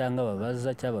bumva cyangwa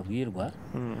babaza cyangwa babwirwa,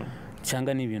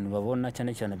 cyangwa n'ibintu babona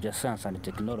cyane cyane bya science and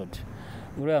technology.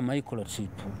 Uriya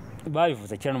microchip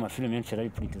babivuze cyane mu mafilime menshi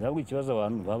yarabipurikiza, ahubwo ikibazo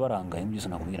abantu baba barangaye byose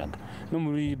nakubwiraga. No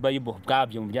muri Bible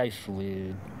bwabyo mu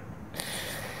byahishuwe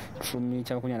 10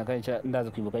 cyangwa 24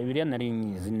 ndaza kwibuka Bibiliya nari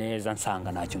nyizi neza,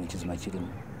 nsanga nta kintu kizima kirimo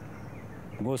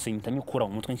rwose, nyita nyukura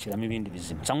mu mutwe nshyiramo ibindi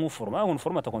bizima cyangwa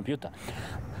format computer.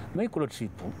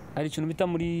 Microchip ari ikintu bita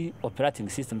muri operating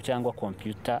system cyangwa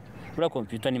computer. Uriya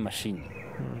computer ni machine,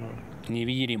 ni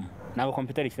ibiyirimo, ntabwo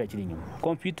computer kiri inyuma.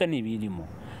 Computer ni ibiyirimo,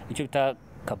 icyo bita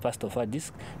capacity of hard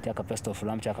disk cyangwa capacity of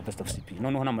RAM cyangwa capacity of CPU,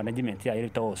 noneho na management yayo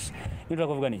bita hose. Nibyo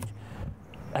kuvuga ni iki?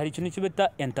 Hari ikintu kibeta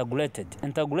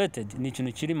integrated ni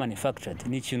ikintu kiri manufactured,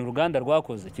 ni ikintu uruganda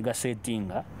rwakoze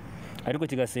kigasetinga, ariko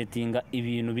kigasetinga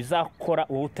ibintu bizakora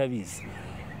wowe utabizi.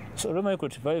 So rero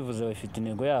microchip bivuze bafite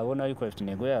intego yabo, nayo ko bafite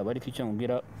intego yabo, ariko icyo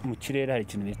ngubwira mu kirere hari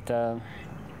ikintu bita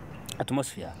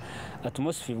atmosphere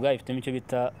bwa ifite icyo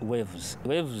bita waves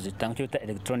itanga icyo bita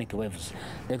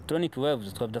electronic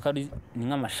waves twavuga ko ari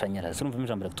nk'amashanyarazi. Urumva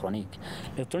ijambo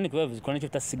electronic waves ikora icyo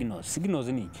bita signals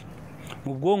ni iki?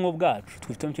 mu bwonko bwacu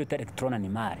twifitemo icyo bita electron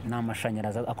animal ni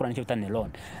amashanyarazi akora n'icyo bita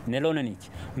neuron. Neuron ni iki?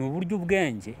 Ni uburyo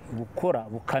ubwenge bukora,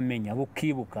 bukamenya,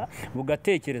 bukibuka,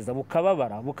 bugatekereza,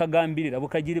 bukababara, bukagambirira,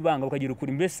 bukagira ibanga, bukagira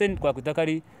ukuri. Mbese twakwita ko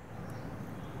ari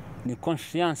ni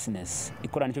consciousness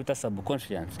ikora n'icyo bita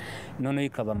subconscious, noneho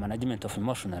ikaba management of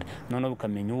emotional, noneho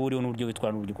bukamenya uwo uriho n'uburyo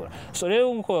witwara n'uburyo ukora. So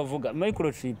rero nk'uko bavuga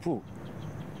microchip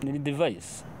ni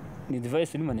device, ni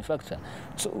device ni manufacture.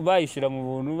 So bayishyira mu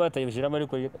buntu batayishyiramo,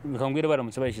 ariko bikangwira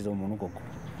baramutse bayishyize mu muntu koko.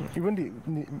 Ubundi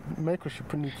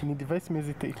microchip ni device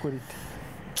imeze ite, ikora ite?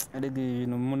 Arega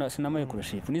ibintu sina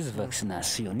microchip n'izi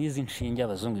vaccination n'izi nshinge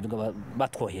abazungu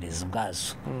batwohereza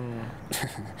ubwazo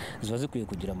ziba zikwiye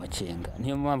kugira amakenga.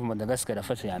 Niyo mpamvu Madagascar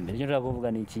yafashe ya mbere. Icyo nshaka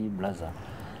kuvuga ni iki brother,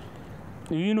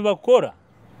 ibintu bakora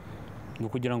ni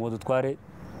kugira ngo dutware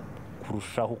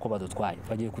kurushaho uko badutwaye.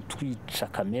 Bagiye kutwica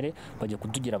kamere, bagiye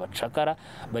kutugira abacakara,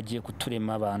 bagiye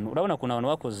kuturema abantu. Urabona kuna abantu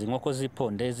bakoze inkoko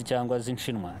z'ipondezi cyangwa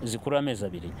z'inshinwa zikura amezi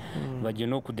 2, bagiye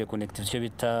no kudeconnect icyo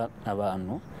bita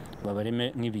abantu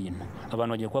babareme n'ibintu.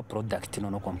 Abantu bagiye kuba product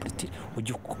no complete.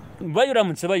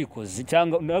 Bayuramutse bayikoze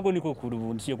cyangwa nago niko kuri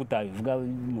ubundi cyo kutabivuga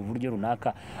mu buryo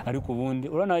runaka, ariko ubundi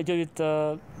urana icyo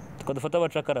bita tukadufata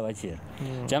abacakara bakera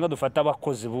cyangwa dufata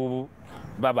abakozi bubu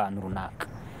b'abantu runaka.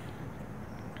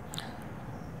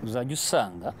 Uzajya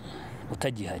usanga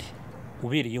utagihari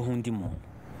ubereyeho undi muntu.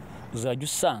 Uzajya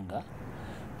usanga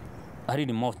ari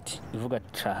remote ivuga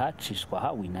caha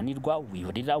cishwa winanirwa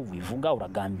wihorira wivuga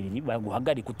uragambirira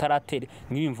baguhagarika utaratere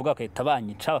n'ibimvuga akahita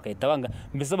banyica bakahita banga,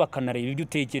 mbese bakanareba ibyo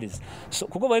utekereza. So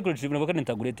kuko microchip nabwo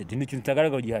integrated ni ikintu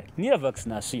tagaragara gihari. Niya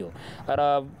vaccination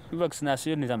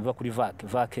vaccination ni zamva kuri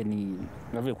vac ni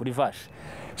navuye kuri vache.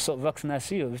 So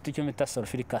vaccination bifite icyo bita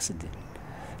sulfuric acid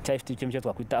cyafite icyo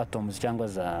twakwita atoms cyangwa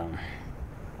za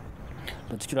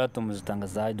tukira atoms zitanga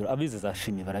za hydro, abize za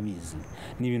shimi barabizi.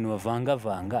 Ni ibintu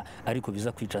bavanga ariko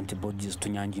biza kwica antibodies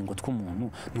tunyangingo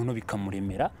tw'umuntu, none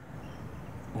bikamuremera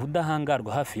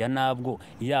ubudahangarwa hafi ya nabwo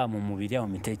ya mu mubiri ya mu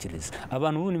mitekerereze.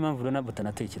 Abantu ubu ni mpamvu rero nabo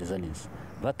batanatekereza neza,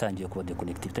 batangiye kuba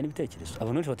deconnected n'ibitekerezo.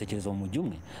 Abantu benshi batekereza mu mujyi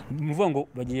umwe, muvuga ngo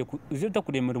bagiye ivyo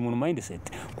bitakuremera umuntu mindset,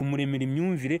 kumuremera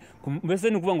imyumvire, mbese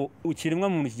ni kuvuga ngo ukiremwa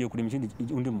muntu kigiye kurema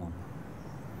undi muntu.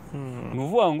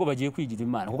 Nuvuga ngo bagiye kwigira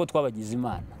Imana kuko twabagize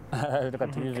Imana. Reka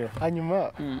tubive.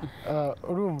 Hanyuma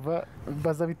urumva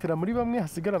bazabitira muri bamwe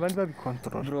hasigara abandi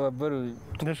babikontorora.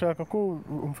 Ndashaka ko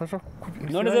umfasha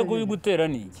none ze kubigutera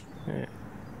niki?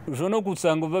 Ujo no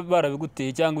gusanga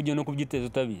barabiguteye cyangwa ugiye no kubyiteza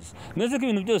utabizi. Neze ko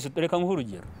ibintu byose reka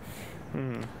nk'urugero.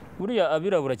 Buriya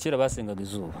abirabura kera basengaga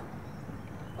izuba.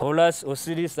 Horus,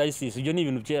 Osiris, Isis, ibyo ni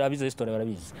ibintu kera abize history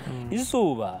barabizi.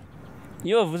 Izuba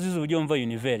iyo bavuze izuba ujya umva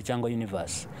universe cyangwa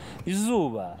universe.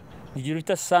 Izuba igihe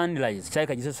bita sunrise cyangwa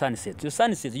kagize sunset. Iyo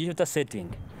sunset igihe bita setting.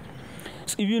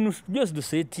 Ibintu byose du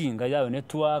setting yaba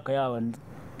network yaba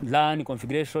LAN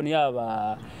configuration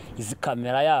yaba izi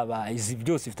kamera yaba izi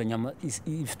byose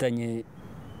ifitanye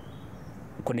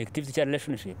connectivity cyangwa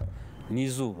relationship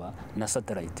n'izuba na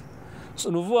satellite.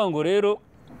 So nuvuga ngo rero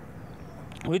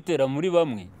witera muri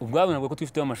bamwe ubwabo nabwo ko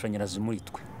twifite amashanyarazi muri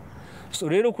twe. So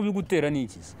rero kubigutera ni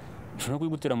iki? Ushobora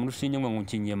kubigutera mu rushinge ngo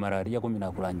nkingiye malaria ko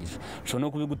minakurangije. Ushobora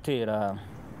no kubigutera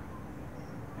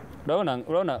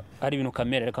urabona hari ibintu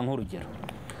kamera, reka nk'urugero.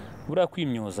 Buriya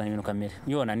kwimyoza ni ibintu kamera.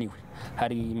 Iyo wananiwe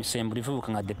hari imisemburo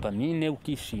ivubuka nka dopamine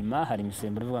ukishima, hari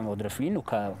imisemburo ivuga nka endorphine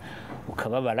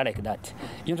ukababara like that.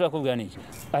 Iyo nshaka kuvuga ni iki?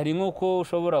 Hari nk'uko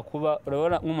ushobora kuba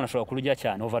urabona nk'umuntu ashobora kurya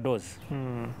cyane overdose.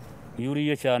 Iyo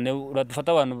uriye cyane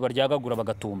uradufata abantu baryagagura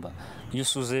bagatumba. Iyo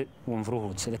usuze wumva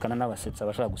uruhutse, rekana n'abasetsa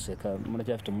bashaka guseka muri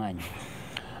cyafite umwanya.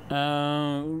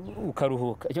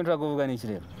 Ukaruhuka. Icyo nshaka kuvuga ni iki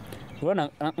rero?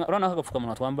 Urabona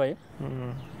agapfukamunwa twambaye?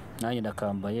 Nanjye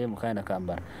ndakambaye, mukanya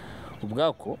ndakambara.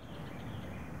 Ubwako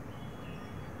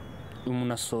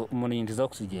umuntu yinjiza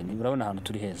oxygen, urabona ahantu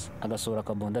turi heza, agasohora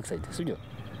carbon dioxide, sibyo?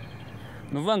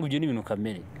 Nuvanga ibyo ni ibintu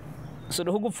kamere. So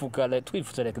no gupfuka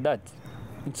twifutse like that.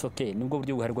 It's okay, nubwo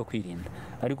buryo buharirwa kwirinda.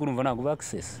 Ariko urumva ntabwo ba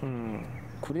access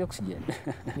kuri oxygen.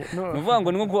 Nuvuga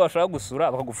ngo ni nko washaka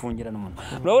gusura bakagufungira n'umuntu.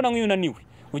 Urabona nk'iyo unaniwe,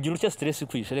 ugira utya stress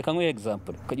kwisha. Reka nk'uye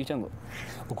example, kagiye cyangwa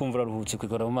ukumva ruhutse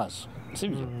kwikora mu maso.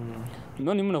 Sibyo?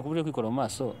 None umuntu akubuje kwikora mu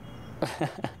maso.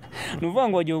 Nuvuga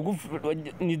ngo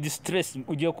ni distress,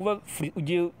 ugiye kuba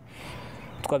ugiye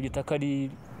twabyita kari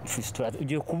frustrate,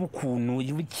 ugiye kuba ukuntu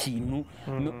y'ikintu.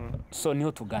 So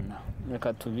niho tugana.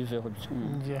 Reka tubiveho.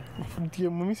 Ngiye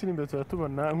mu minsi imbere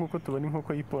turatubona nkuko tubona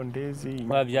inkoko y'ipondezi.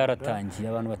 Byaratangiye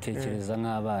abantu batekereza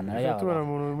nk'abana.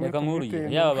 Reka nk'urugero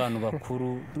yaba abantu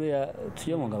bakuru,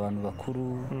 tuye mu abantu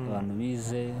bakuru, abantu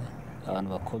bize, abantu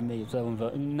bakomeye,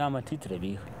 uzabumva n'amatitire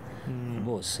biha.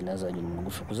 Bose nazagira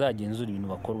umugufu kuzagenzura ibintu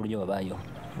bakora uburyo babayeho.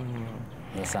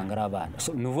 ugasanga ari abana.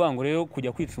 Ni ukuvuga ngo rero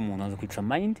kujya kwica umuntu aza kwica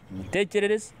mind,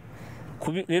 imitekerereze.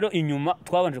 Rero inyuma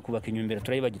twabanje kubaka inyuma imbere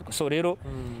turayibagirwa. So rero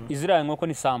Israel nk'uko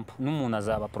ni sample n'umuntu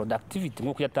azaba productivity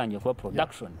nk'uko yatangiye kuba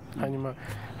production. Hanyuma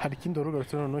hari ikindi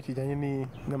warugarutse noneho kijyanye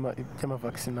n'ama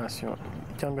vaccination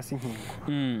cyangwa se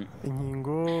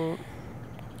inkingo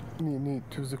ni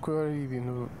tuzi ko ari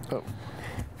ibintu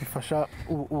bifasha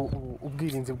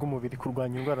ubwirinzi bw'umubiri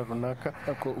kurwanya indwara runaka.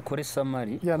 Ukore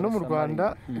samari no mu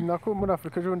Rwanda nako muri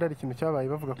Afrika ejo bundi hari ikintu cyabaye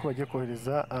bavuga ko bagiye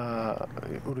kohereza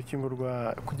urukingo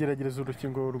kugerageza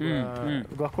urukingo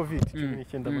rwa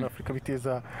COVID-19 muri Afrika,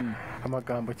 biteza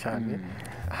amagambo cyane.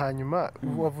 Hanyuma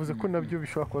wavuze ko nabyo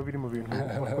bishobora kuba biri mu bintu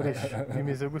bakoresha,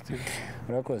 bimeze gute?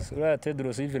 Urakoze. Uriya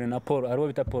Tedros na Paul ariwo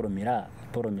bita Paul Mira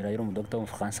yari umudokita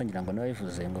w'Umufaransa ngira ngo nawe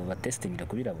yavuze ngo batestingira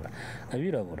kubirabura.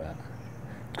 Abirabura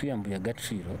twiyambuye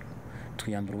agaciro,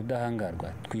 twiyambura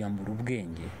ubudahangarwa, twiyambura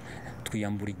ubwenge,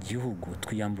 twiyambura igihugu,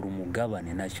 twiyambura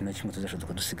umugabane, nta kintu na kimwe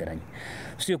tuzashoboka dusigaranye.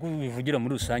 Usiye kubivugira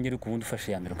muri rusange ariko ubundi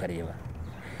ufashe yambere ukareba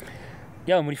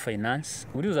yaba muri finance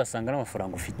uri uzasanga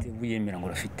n'amafaranga ufite wiyemera ngo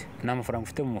urafite, nta mafaranga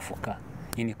ufite mu mufuka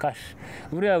in cash.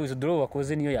 Buriya withdraw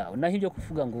wakoze niyo yawe, naho ibyo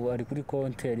kuvuga ngo ari kuri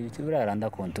konti buriya randa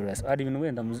control ari ibintu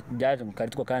wenda byaje mu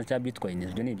karitwa kandi cya bitcoin,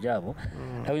 ibyo ni ibyabo.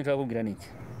 Ntabwo nshaka kubwira niki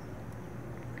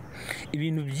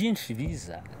ibintu byinshi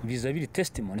biza biri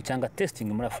testimony cyangwa testing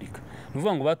muri Afrika.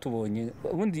 Nuvuga ngo batubonye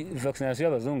ubundi vaccination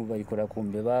y'abazungu bayikora ku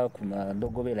mbeba ku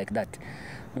madogobe like that.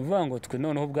 Nuvuga ngo twe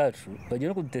noneho bwacu bagiye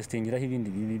no kudutestingiraho ibindi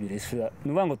bibi biresha.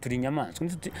 Nuvuga ngo turi inyamaswa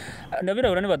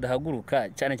nabirabura badahaguruka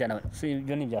cyane cyane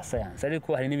ibyo ni bya science,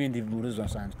 ariko hari n'ibindi buruzo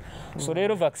nsanzwe. So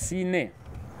rero vaccine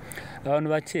abantu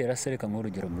bakera sereka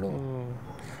nk'urugero bro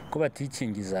ko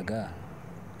batikingizaga,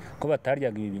 ko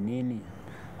bataryaga ibi binini,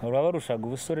 barushaga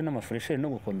ubusore n'amafuresheri no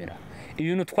gukomera.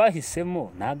 Ibintu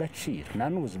twahisemo nta gaciro, nta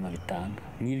n'ubuzima bitanga.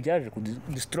 Ni ibyaje ku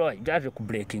destroy, byaje ku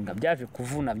breakinga, byaje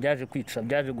kuvuna, byaje kwica,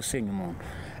 byaje gusenya umuntu.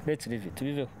 Let's live it,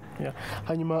 tubiveho.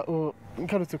 Hanyuma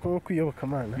ngarutse ko kwiyoboka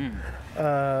Imana,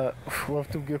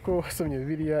 watubwiye ko wasomye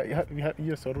Bibiliya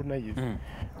yose wari unayizi.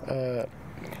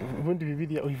 Ubundi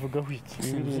Bibiliya uyivugaho iki?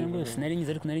 Sinari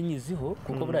nyizi ariko nari nyiziho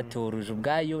kuko buriya teoloji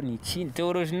ubwayo ni ikindi.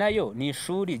 Teoloji nayo ni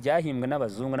ishuri ryahimbwe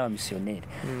n'abazungu n'abamisiyoneri.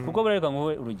 Kuko buriya reka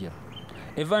nguhe urugero,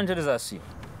 evangelization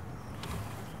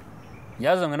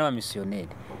yazanywe n'abamisiyoneri.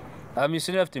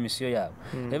 Abamisiyoneri bafite misiyo yabo.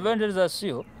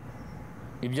 Evangelization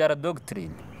ibyara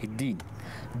doctrine, idini.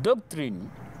 Doctrine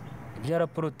ibyara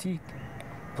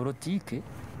politike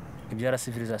ibyara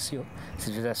civilisation,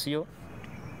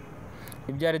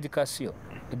 ibyara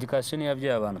education ni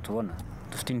yabyaye abantu tubona.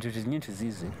 Dufite injiji nyinshi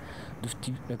zize,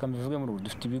 dufite reka mbivuge muri ubu,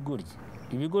 dufite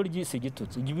ibigoryi si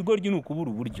igitutsi. Ibigoryi ni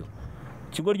ukubura uburyo,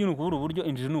 ikigoryi ni ukubura uburyo,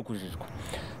 injiji ni ukujijwa.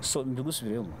 So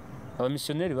mbigusubiremo,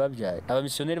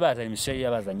 abamisiyoneri bazanye misiyo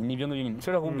yabazanye nibyo ngibyo nyine.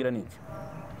 Nshobora kumbwira niki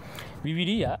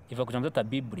Bibiliya iva ku jambo ta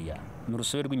Biblia mu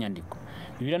rusobe rw'inyandiko.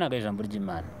 Bibiliya ntago ijambo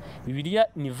ry'Imana. Bibiliya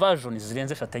ni version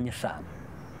zirenze 5.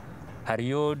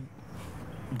 Hariyo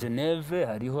Geneve,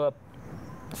 hariho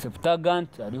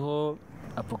Septuagint, hariho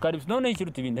Apocalypse, none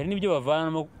ikiruta ibindi. Hari n'ibyo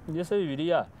bavanamo. Mbese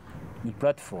Bibiliya ni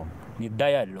platform, ni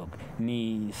dialogue,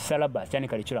 ni syllabus cyane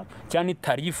curriculum, cyane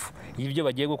tarifu y'ibyo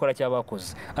bagiye gukora cyangwa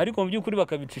bakoze. Ariko mu by'ukuri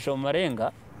bakabicisha mu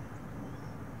marenga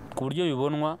ku buryo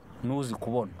bibonwa n'uzi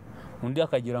kubona. Undi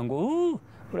akagira ngo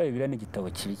buriya Bibiliya ni igitabo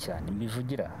kibi cyane.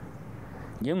 Mbivugira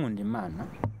ngiye nkunda Imana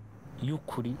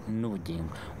y'ukuri n'ubugingo.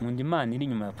 Nkunda Imana iri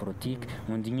nyuma ya politike,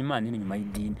 nkunda Imana iri nyuma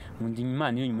y'idini, nkunda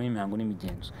Imana iri nyuma y'imihango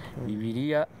n'imigenzo.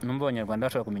 Bibiliya numva abanyarwanda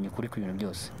bashaka kumenya ukuri kw'ibintu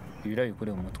byose. Bibiliya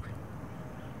bikure mu mutwe.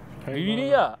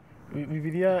 Bibiliya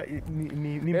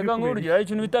ni reka nk'urugero hari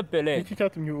ikintu bita Peleg. Iki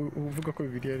cyatumye uvuga ko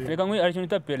Bibiliya ari? Reka nk'uri hari ikintu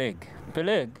bita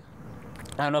Peleg.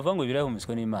 Ahantu bavuga ngo Bibiliya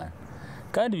yahumetswe n'Imana.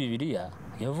 Kandi Bibiliya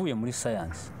yavuye muri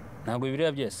science. Ntabwo Bibiliya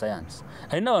yabyaye science.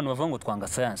 Hari n'abantu bavuga ngo twanga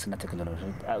science na technology.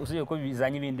 Usiye ko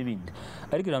bizanye ibindi.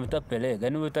 Ariko ijambo bita Peleg,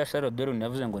 niwe bita Charles Darwin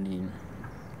yavuze ngo ni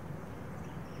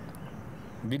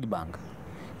Big Bang.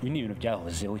 Ibi ni ibintu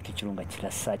byahozeho, iki kirunga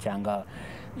kirasa cyangwa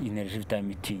energy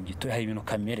vitamitingi. Hari ibintu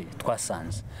kamere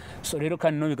twasanze. So rero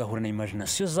kandi no bigahura na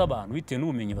imagination z'abantu bitewe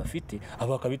n'ubumenyi bafite,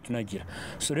 abo bakabitunagira.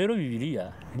 So rero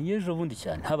Bibiliya ni ejo bundi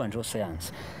cyane habanjeho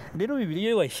science. Rero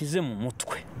Bibiliya wayishyize mu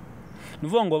mutwe,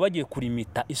 nuvuga ngo bagiye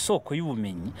kurimita isoko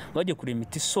y'ubumenyi, bagiye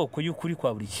kurimita isoko y'ukuri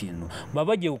kwa buri kintu,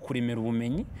 bagiye kurimera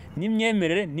ubumenyi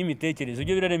n'imyemerere n'imitekerereze.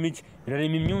 Ibyo birarema iki?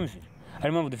 Birarema imyumvire.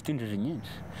 Harimo abo dufite injiji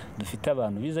nyinshi, dufite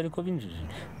abantu bize ariko binjiji,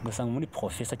 ugasanga muri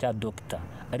professor cyangwa doctor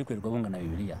ariko yirirwa bungana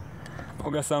Bibiliya.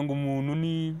 Ugasanga umuntu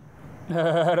ni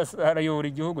arayobora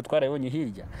igihugu, twarayibonye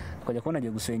hirya, tukajya kubona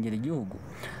agiye gusengera igihugu,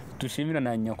 dushimira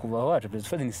na nyakubahwa wacu perezida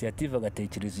ufata initiative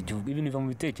agatekereza igihugu. Ibintu biva mu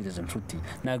bitekerezo nshuti,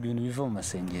 ntabwo ibintu biva mu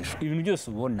masengesho. Ibintu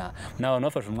byose ubona ni abantu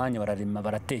bafashe umwanya bararema,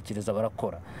 baratekereza,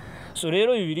 barakora. So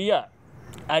rero Bibiliya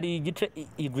ari igice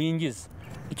igwingiza.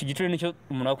 Iki gice nicyo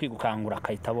umuntu akwiye gukangura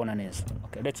akahita abona neza.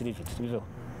 Okay, let's leave it. Biveho.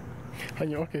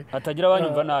 Okay. Atagira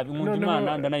abanyumva nabi, nkunda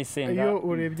Imana ndanayisenga. Iyo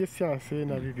urebye siyanse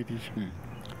na Bibiliya,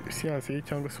 siyanse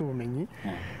cyangwa se ubumenyi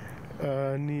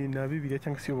ni na Bibiliya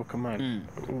cyangwa se iyobokamana,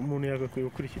 umuntu yagakwiye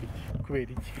gukurikira iki,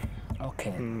 kubera iki?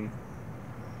 Okay.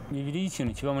 Bibiliya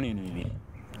ikintu kibamo n'ibintu bibiri,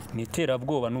 ni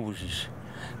iterabwoba n'ubujiji.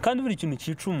 Kandi buri kintu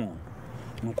cyica umuntu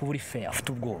ni uko uri fair,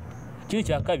 afite ubwoba. Ikindi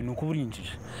cya kabiri ni uko uri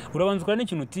injiji. Urabanza ukora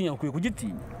n'ikintu utinya, ukwiye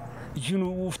kugitinya.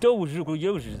 Ikintu ufite ubujiji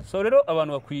kugira ubujiji. So rero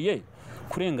abantu bakwiye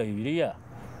kurenga Bibiliya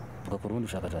bagakora ubundi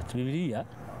bushakashatsi. Bibiliya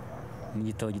ni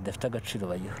igitabo kidafite agaciro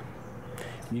bayiha.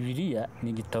 Bibiliya ni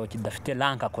igitabo kidafite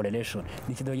rank correlation,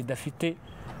 ni igitabo kidafite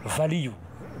value.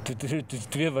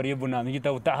 Tuve variable nami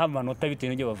igitabo utaha amanota bitewe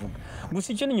n'ibyo bavuga.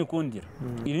 Gusa icyo ninyukundira,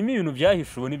 irimo ibintu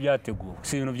byahishuwe n'ibyateguwe,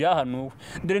 si ibintu byahanuwe.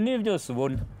 Dore n'ibi byose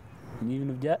ubona ni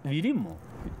ibintu birimo.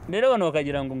 Rero abantu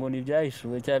bakagira ngo ni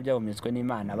ibyahishuwe cyangwa byahumetswe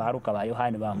n'Imana, baruka ba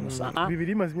Yohani ba Musa.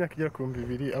 Bibiliya imaze imyaka igera ku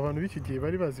 2,000. Abantu b'iki gihe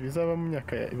bari bazi bizaba mu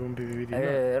myaka ya 2,000.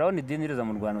 Rero ni idini riza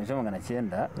mu Rwanda mu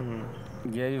 1900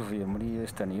 igihe bivuye muri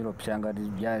Western Europe cyangwa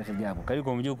byaje byaguka. Ariko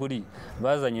mu by'ukuri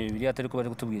bazanye Bibiliya atari ko baje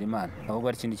kutubwira Imana, ahubwo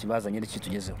ari ikindi kibazanye ari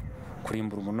kitugezeho,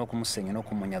 kurimbura umuntu no kumusenya no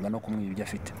kumunyaga no kumwiba ibyo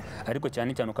afite. Ariko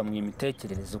cyane cyane ukamwiba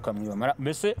imitekerereze, ukamwiba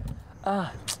mbese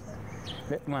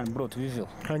man bro tubiveho.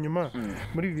 Hanyuma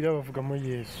muri Bibiliya bavugamo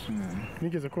Yezu.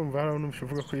 Nigeze kumva hari n'umusho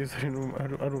uvuga ko Yezu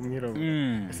ari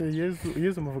umwirabura. Ese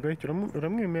Yezu muvuga icyo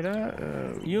uramwemera?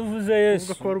 Iyo uvuze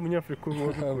Yezu uvuga ko ari umunyafrika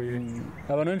wagukuye.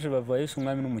 Abantu benshi bavuga Yesu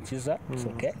umwami n'umukiza.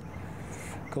 Okay.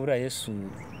 Kabura Yesu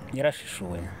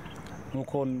yarashishuwe.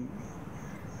 Nuko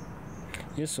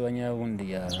Yesu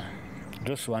wanyabundi ya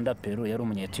Joshua Ndapero yari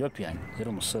umunyetiyopian, yari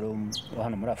umusore wa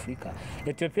hano muri Afrika.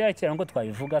 Ethiopia cyera ngo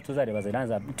twabivuga tuzareba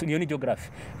ziranza niyo ni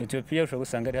geography. Ethiopia ushobora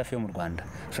gusanga ari hafi yo mu Rwanda,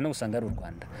 ushobora no gusanga ari u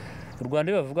Rwanda. U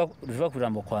Rwanda bavuga ruva ku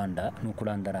jambo kwanda ni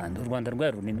ukurandaranda. U Rwanda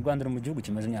rwari runini, u Rwanda mu gihugu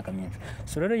kimaze imyaka myinshi.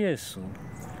 So rero Yesu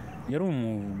yari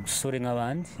umusore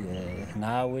nk'abandi,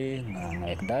 nawe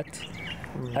like that.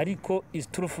 Ariko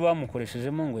isturufu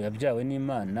bamukoreshejemo ngo yabyawe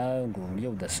n'Imana ngo uburyo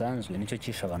budasanzwe, nicyo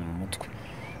kisha abantu mu mutwe.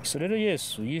 So rero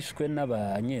Yesu yishwe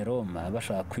n'abanyeroma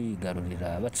bashaka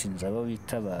kwigarurira batsinza abo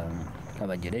bita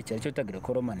abagereki, aricyo bita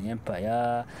Greco-Roman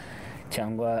Empire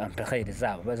cyangwa empire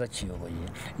zabo bazakiyoboye.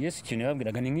 Yesu ikintu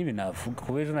yababwiraga ni nk'ibi navuga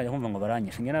kubejo najya kumva ngo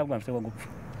baranyishe, nge nabwo mfite bwogupfa.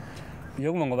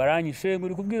 Iyo kumva ngo baranyishe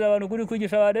uri kubwiza abantu kuri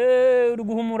kwigisha abantu uri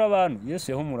guhumura abantu.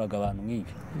 Yesu yahumuraga abantu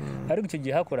nk'ibi. Ariko icyo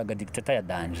gihe hakoraga dictator ya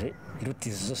danger iruti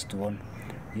zose tubona.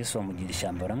 Yesu bamugira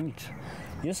ishyamba baramwica.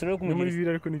 Yesu rero muri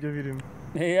Bibiliya ariko nibyo birimo.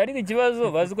 Ariko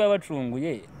ikibazo bazi ko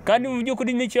yabacunguye, kandi mu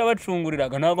by'ukuri n'icyo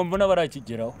yabacunguriraga ntabwo mbona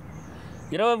barakigeraho.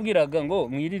 Yarababwiraga ngo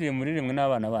mwirire muriremwe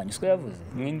n'abana banyu, siko yavuze,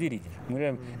 mwindirire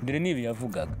dore nibi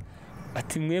yavugaga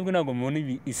ati mwebwe ntabwo mubona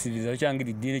isibiza cyangwa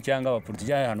idini cyangwa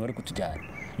abapolitiki ahantu bari kutujyana.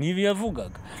 Nibi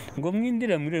yavugaga ngo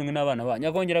mwindire muriremwe n'abana banyu.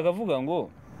 Akongera akavuga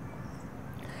ngo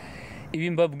ibi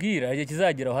mbabwira igihe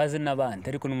kizagera haze n'abandi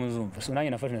ariko numuzumva. So nanjye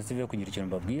nafashe nasibe kugira ikintu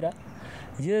mbabwira.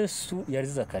 Yesu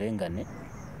yariza akarengane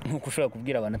nkuko ushobora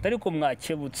kubwira abantu atari ko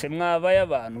mwakebutse mwabaye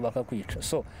abantu bakakwica.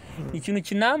 So ikintu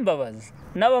kinambabaza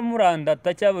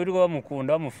n'abamurandata cyangwa birirwa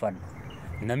bamukunda bamufana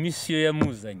na misiyo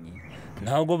yamuzanye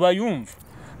ntabwo bayumva.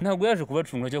 Ntabwo yaje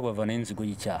kubacungura cyo kubavana inzigo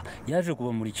y'icyaha, yaje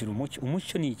kubamurikira umucyo.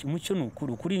 Umucyo ni iki? Umucyo ni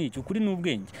ukuri, ukuri ni iki? Ukuri ni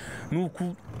ubwenge, ni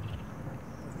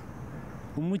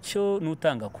umucyo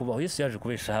nutanga kubaho. Yesu yaje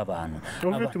kubeshaho abantu.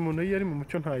 Ufite umuntu yari mu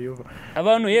mucyo ntayoba.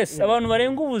 Abantu abantu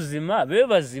barenga ubuzima be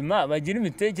bazima, bagira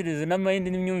imitekerereze n'amayindi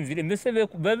n'imyumvire, mbese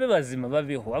babe bazima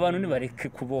babeho. Abantu nibareke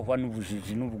kubohwa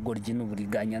n'ubujiji n'ubugoryi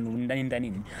n'uburiganya n'inda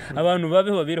nini. Abantu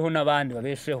babeho babereho n'abandi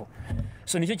babesheho.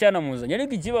 So nicyo cyanamuzanye.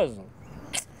 Ariko ikibazo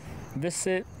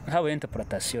mbese habaye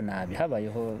interpretation nabi,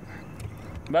 habayeho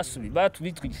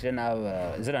batubitwikije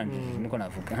n'abazirangije niko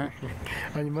navuga.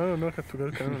 Hanyuma noneho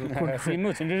katugaruka noneho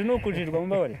sinutse nje nukujirwa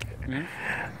mubabare.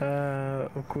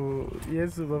 Uko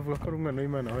Yezu bavuga ko ari umwana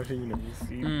w'Imana waje nyine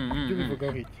mwisi. Ibyo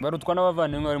bivugaho iki? Barutwa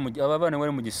n'abavandimwe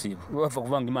bari mu gisibo, bapfa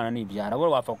kuvanga Imana n'ibyara,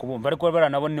 bo wapfa kubumva ariko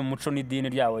baranabona umuco n'idini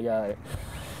ryabo ya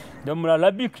muri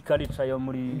Arabic culture yo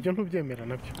muri ibyo ntubyemera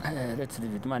nabyo. Let's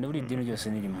leave it man, buri idini ryose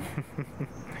nirimo.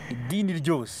 Idini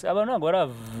ryose abantu ntabwo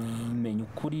baramenya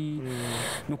ukuri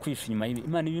no kwishima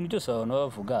Imana. Ibintu byose abantu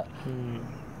bavuga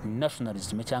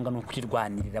nationalism cyangwa no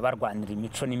kwirwanirira, barwanira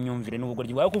imico n'imyumvire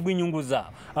n'ubugoryi bwa kubw'inyungu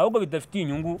zabo, ahubwo bidafitiye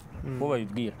inyungu bo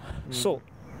babibwira. So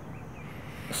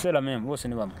c'est la même, bose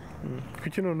ni bamwe.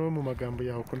 Kuki noneho mu magambo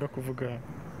yawe ukunda kuvuga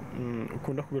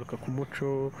ukunda kugaruka ku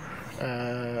muco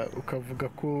ukavuga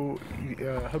ko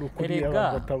hari ukuri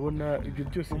abantu batabona ibyo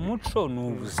byose. Umuco ni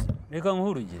ubuzima. Reka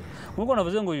nk'urugero nk'uko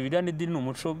navuze ngo Bibiliya n'idini ni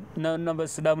umuco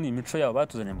n'abasilamu ni imico yabo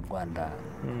batuzanye mu Rwanda.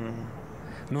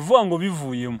 Ni ukuvuga ngo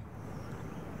bivuyemo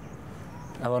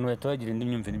abantu bahita bagira indi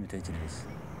myumvire n'imitekerereze,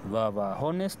 baba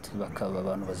honest, bakaba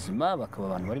abantu bazima, bakaba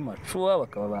abantu bari macuwa,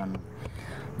 bakaba abantu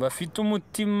bafite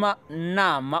umutima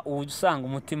nama, usanga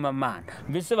umutima mana,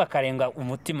 mbese bakarenga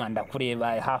umutima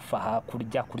ndakureba hafi aha,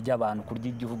 kurya abantu, kurya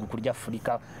igihugu, kurya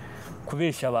Afurika,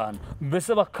 kubeshya abantu,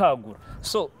 mbese bakagura.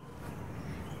 So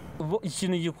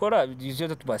ikintu gikora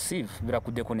icyo tubasive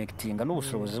birakudekonekitinga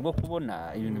n'ubushobozi bwo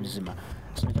kubona ibintu bizima.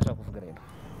 So nicyo kuvuga rero.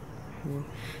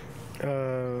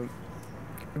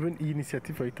 Iyi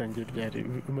initiative wayitangiye ryari?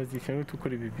 Umaze cyane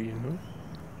gukora ibi bintu?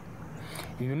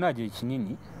 Ibi nta gihe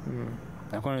kinini,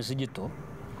 ariko ni gito,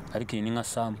 ariko iyi ni nka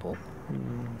sample.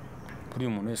 Kuri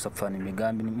umuntu wese apfana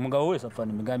imigambi, umugabo wese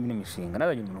apfana imigambi n'imishinga,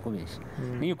 naragira umuntu kubeshya.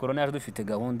 N'iyi corona yaje dufite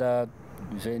gahunda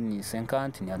Jeune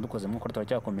 50 ntiyadukoze mu kora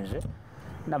turacyakomeje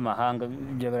n'amahanga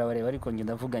ibyo barabareba, ariko nge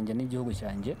ndavuga nge n'igihugu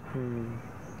cyanjye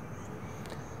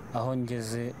aho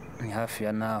ngeze ni hafi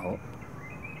ya naho,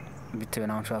 bitewe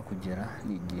naho nshaka kugera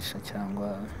nigisha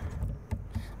cyangwa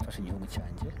mfasha igihugu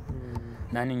cyanjye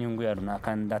nta n'inyungu ya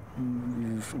runaka wenda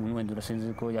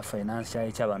urasinzi ko ya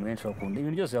finance cy'abantu benshi bakunda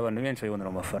ibintu byose, abantu benshi babonera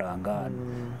amafaranga,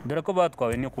 dore ko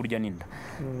batwawe no kurya n'inda.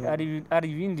 Ari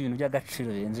ibindi bintu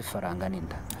by'agaciro birenze ifaranga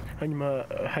n'inda. Hanyuma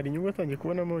hari inyungu watangiye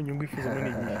kubonamo, inyungu ifuzamo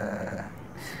n'igihe?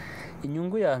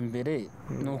 Inyungu ya mbere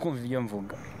ni ukumva ibyo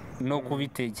mvuga no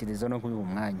kubitekereza no kubiha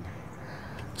umwanya.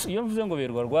 Iyo mvuze ngo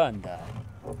berwa Rwanda,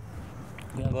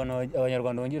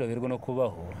 abanyarwanda bongera baberwa no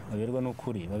kubaho, baberwa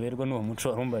n'ukuri, baberwa n'uwo muco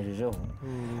warumbajijeho.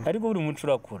 Ariko buri muco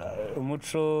urakura.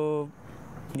 Umuco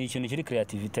ni ikintu kiri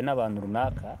creativity n'abantu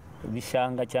runaka,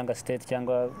 bishanga cyangwa state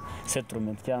cyangwa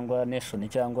settlement cyangwa nation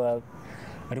cyangwa,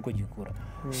 ariko gikura.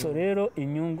 So rero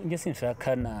inyungu nge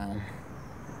sinshaka na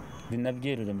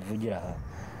binabyerure mvugira aha,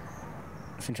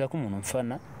 sinshaka umuntu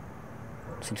mfana,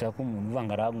 sinshaka umuntu uvuga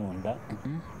ngo arankunda,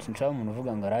 sinshaka umuntu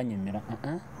uvuga ngo aranyemera,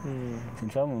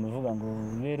 sinshaka umuntu uvuga ngo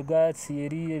berwa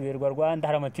Thierry, berwa Rwanda,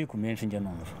 hari amatiku menshi njya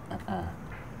numva.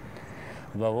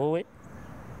 Ba wowe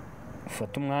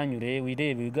ufata umwanya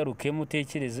wirebe, wigarukemo,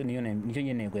 utekereze,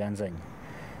 nicyo ntego yanzanye.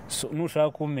 So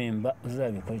nushaka kumemba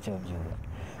uzabikora icyo byoro.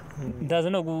 Ndaza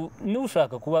no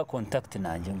nushaka kuba contact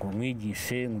nanjye ngo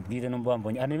mwigishe mubwire no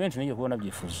mbambonye, hari benshi ngiye kubona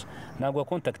byifuza, ntabwo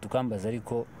contact ukambaza,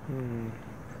 ariko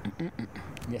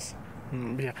yes.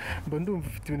 Mba ndumva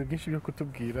ufite ibintu byinshi byo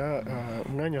kutubwira,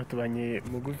 umwanya watubanye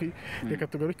mugufi, reka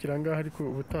tugarukira ngaha, ariko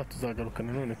ubutaha tuzagaruka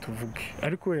nanone tuvuge.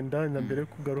 Ariko wenda na mbere yo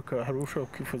kugaruka hari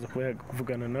ushobora kwifuza kuba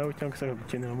yakuvugana nawe cyangwa se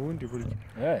akagukenera mu bundi buryo,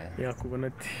 yakubona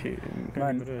ati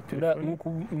nk'uko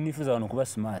nifuza abantu kuba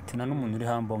smart, nta n'umuntu uri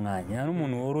hambo nkanya, nta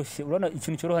n'umuntu woroshye. Urabona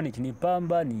ikintu cyoroha ni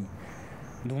ipamba, ni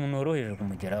ndi umuntu woroheje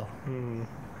kumugeraho.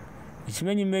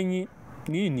 Ikimenyimenyi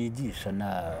ni nigisha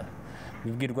na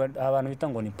bibwirwa abantu bita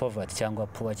ngo ni poverty cyangwa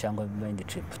poor cyangwa blind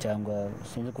trip cyangwa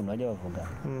sinzi ukuntu bajya bavuga.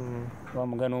 Wa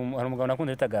mugano hari umugabo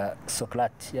nakunda bitaga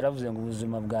Socrates, yaravuze ngo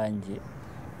ubuzima bwanjye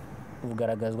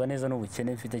bugaragazwa neza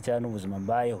n'ubukene mfite cyane n'ubuzima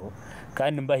mbayeho,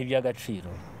 kandi mbaho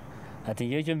iby'agaciro. Ati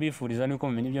ngiye cyo mbifuriza nuko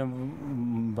mumenye ibyo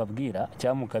mbabwira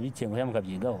cyangwa mukabikenga cyangwa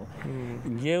mukabyigaho.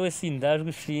 Ngewe sindajwe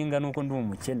ishinga nuko ndi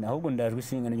umukene, ahubwo ndajwe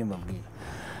ishinga n'ibyo mbabwira.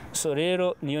 So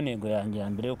rero niyo nego yanjye ya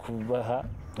mbere yo kubaha,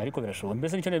 ariko birashoboka.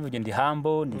 Mbese nicyo nabivuge, ndi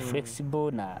humble, ndi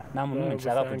flexible, nta muntu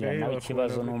nshaka kugira nawe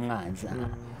ikibazo n'umwanzi.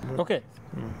 Okay.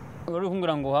 Uri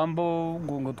kumbwira ngo humble,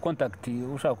 ngo contact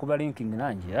ushaka kuba linking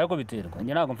nanjye, ariko biterwa.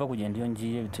 Njye ntabwo mpfa kugenda iyo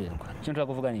ngiye, biterwa. Icyo nshaka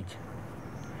kuvuga niki?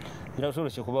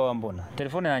 Birashobora kuba wambona.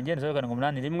 Telefone yanjye ni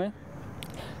 0781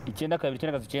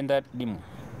 9291.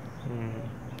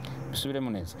 Bisubiremo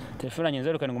neza. Telefone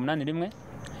yanjye 0781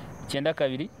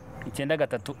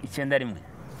 929391.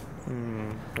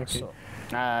 Okay.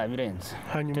 Birenze.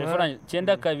 Telefone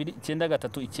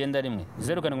 929391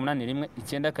 0781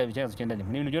 929391. Ni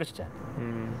ibintu byoroshye cyane.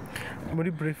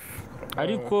 Muri brief.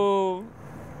 Ariko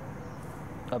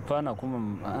apana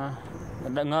kuma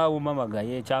nkaho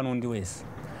umamagaye cyane undi wese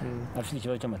afite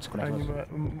ikibazo cy'amatsiko. Hanyuma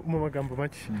mu magambo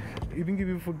make, ibi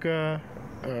ngibi bivuga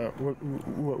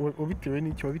wabitewe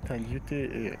n'iki, wabitangiye ute?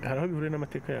 Hari aho bihure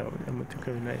n'amateka yawe?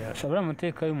 Amateka yawe n'aya shabura,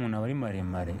 amateka y'umuntu aba ari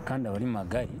maremare kandi aba ari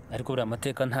magari, ariko buriya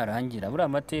amateka ntarangira. Buriya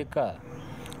amateka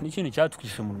ni ikintu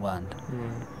cyatwishe mu Rwanda.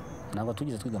 Ntabwo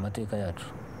tugize twiga amateka yacu.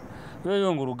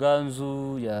 rero ngo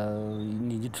Ruganzu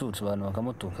ni igicucu abantu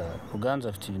bakamutuka. Ruganzu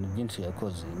afite ibintu byinshi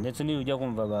yakoze, ndetse niyo ujya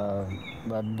kumva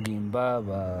ba Bwimba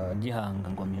ba Gihanga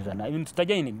ngo mijana ibintu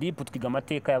tutajya ni deep, twiga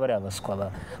amateka y'abari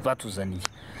abaswa batuzaniye.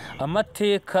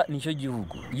 Amateka nicyo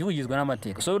gihugu gizwe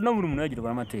n'amateka, so no buri muntu yagirwa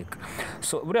n'amateka.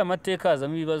 So buriya amateka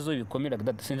azamo ibibazo bikomera,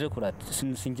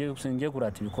 sinje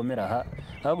kurata ibikomera aha,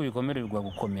 ahubwo bikomererwa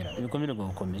gukomera, ibikomererwa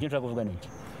gukomera. Icyo nshaka kuvuga niki,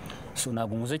 so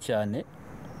ntabwo nkuze cyane,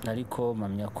 ariko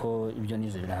mpamya ko ibyo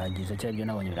nize birahagije cyangwa ibyo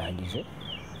nabonye birahagije.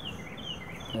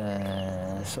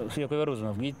 So ushobora kuba ari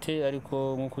ubuzima bwite,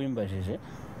 ariko nk'uko bimbajije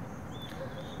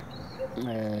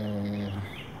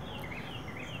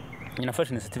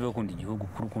nafashe initiative yo gukunda igihugu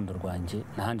ku rukundo rwanjye,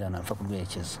 n'ahandi hantu napfa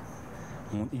kurwerekeza.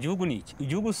 Igihugu ni iki?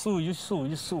 Igihugu usuye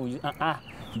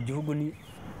igihugu ni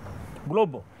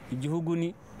global, igihugu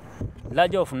ni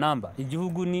large of number,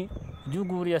 igihugu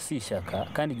buriya si ishyaka,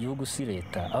 kandi igihugu si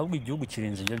leta, ahubwo igihugu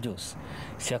kirenze ibyo byose.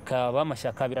 Ishyaka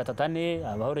b'amashyaka 2 3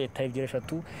 4, abaho leta 2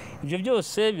 3, ibyo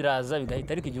byose biraza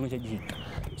bigahita, ariko igihugu cyo gihita.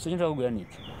 So nshaka kuvuga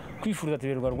niki, kwifuriza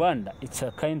tuberwa Rwanda, it's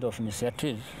a kind of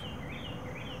initiative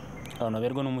abantu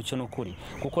berwa n'umucyo n'ukuri,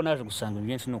 kuko naje gusanga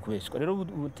byinshi no kubeshwa. Rero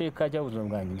ubuteka cyangwa ubuzima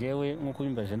bwanjye ngewe nk'uko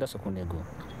bimbaje ndasa ku ntego,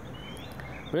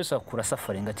 wese akura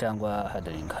safaringa cyangwa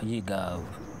hadaringa, yiga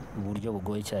uburyo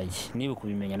bugoye cyane. Niba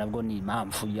kubimenya nabwo ni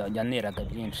impamvu yaneraga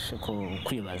byinshi ko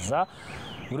kwibaza.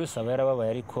 Buri wese aba yarababaye,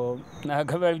 ariko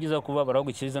ntabwo ari byiza kubabara, ahubwo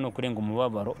icyiza no kurenga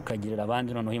umubabaro ukagirira abandi,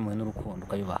 noneho impuhwe n'urukundo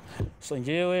ukabibaha. So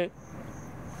ngewe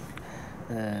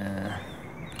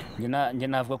njye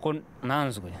navuga ko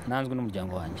nanzwe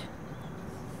n'umuryango wanjye,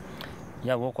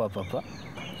 yaba wo kwa papa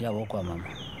yaba wo kwa mama.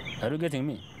 Are you getting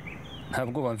me?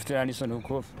 Ntabwo bamfite n'isoni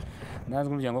kuko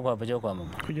nanzwe umuryango wo kwa papa cyangwa kwa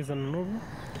mama kugeza n'ubu.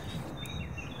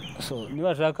 So niba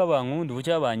bashaka bankunda ubu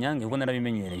cyangwa banyange, ubwo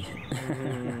narabimenyereye.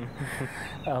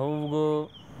 Ahubwo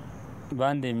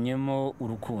bandemyemo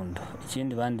urukundo,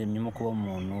 ikindi bandemyemo kuba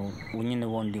umuntu unyine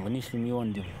wondiwe, nishimiye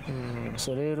wondiwe.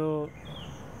 So rero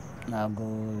ntabwo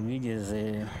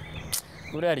bigeze,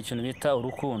 buriya hari ikintu bita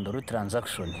urukundo,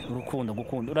 transaction. Urukundo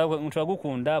nshobora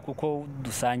gukunda kuko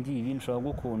dusangiye ibi, nshobora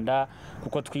gukunda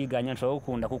kuko twiganya, nshobora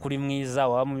gukunda kuko uri mwiza,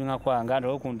 waba mubi nka kwanga,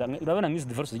 nshobora gukunda. Urabona nk'izi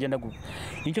divorce zigenda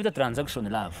nicyo bita transaction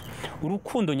love.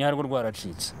 Urukundo nyarwo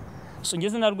rwaracitse. So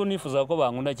ngeze narwo nifuza ko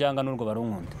bankunda cyangwa n'urwo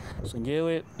barunkunda. So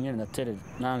ngewe nyine natere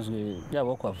nanzwe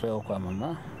yabo kwa papa kwa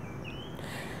mama,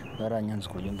 baranyanze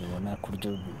ku buryo mbibona, ku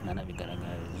buryo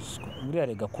nanabigaragaza. Buriya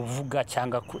rega kuvuga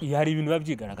cyangwa hari ibintu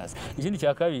babyigaragaza. Ikindi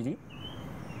cya kabiri,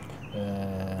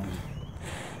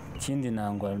 ikindi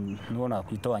nangwa nubona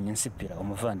kwita wanyensipira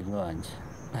umuvandimwe wanjye.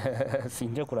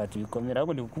 Sinje kurata ibikomera,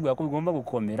 ahubwo ndi kukubwira ko ugomba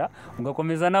gukomera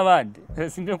ugakomeza n'abandi.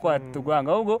 Sinje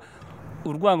kwatugwanga, ahubwo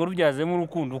urwango rubyazemo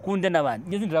urukundo, ukunde n'abandi.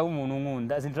 Ngeze ndira umuntu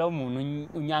nkunda, sinshaka umuntu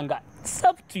unyanga. It's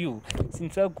up to you.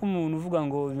 Sinshaka umuntu uvuga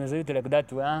ngo bimeze bite like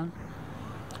that wa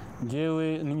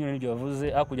ngewe n'inyoni ryo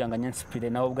bavuze akujya ngo anyensipire,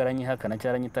 nawe bwaranyihakana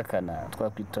cyaranyitakana,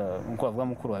 twakwita uko bavuga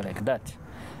mukuru wa like that.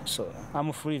 So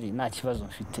I'm free, nta kibazo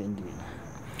mfite. Ndi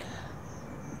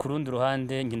ku rundi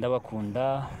ruhande nge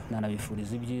ndabakunda,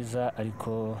 nanabifuriza ibyiza,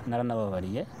 ariko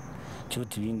naranababariye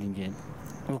cyuti ibindi. Nge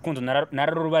urukundo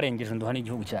nararubarengeje nduha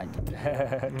n'igihugu cyanjye.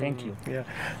 Thank you.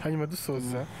 Hanyuma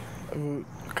dusoza,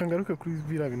 kangaruke kuri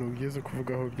bira bintu bigeze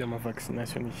kuvugaho by'ama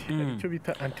vaccination iki, icyo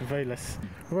bita antivirus.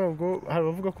 Ngo hari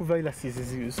bavuga ko viruses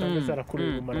zisanga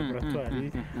zarakorewe mu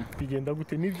laboratoire, bigenda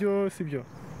gute? Nibyo sibyo?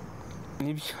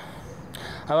 Nibyo.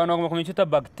 Abantu bagomba kumenya icyo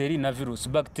bacteria na virus.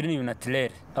 Bacteria ni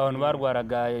naturel, abantu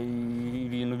barwaraga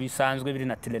ibintu bisanzwe biri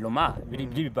naturellement, biri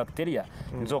by'ibi bacteria,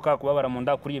 inzoka kubabara mu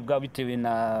nda, kuribwa bitewe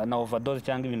na overdose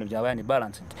cyangwa ibintu byabaye ni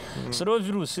balanced. So rero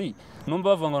virusi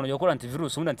numva bavuga ngo gukora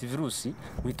antivirus, ubundi antivirus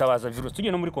witabaza virus.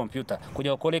 Tugiye no muri computer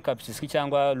kujya gukora capsicum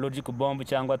cyangwa logic bomb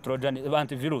cyangwa trojan,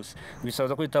 antivirus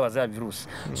bisabaza ko witabaza virus.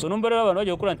 So numva rero abantu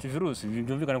bagiye gukora antivirus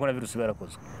byumvikana ko na virus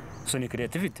barakozwe. So ni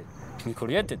creativity, ni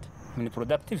created, ni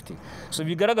productivity. So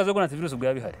bigaragaza ko antivirus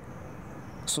bwa bihari.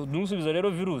 So nusubiza rero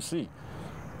virusi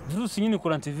nyine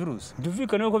kuri antivirus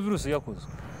byumvikana ko virus yakozwe.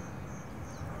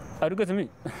 Are you getting me?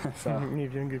 Ni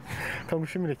ibyo ngibyo.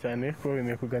 Kamushimire cyane ko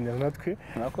wemeye kuganira natwe.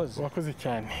 Wakoze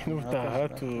cyane. N'ubutaha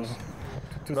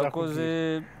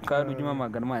tuzakoze kandi ujye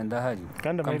umamagana mwana ndahari.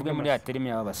 Kamvuge muri aterimi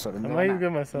y'abasore. Amahirwe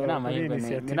masaba.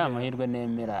 Ni amahirwe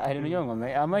nemera. Ari n'yo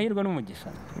ngoma amahirwe n'umugisha.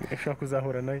 Ushaka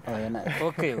kuzahura nayo.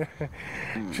 Okay.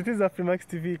 Inshuti za Afrimax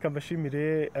TV,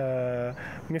 kambashimire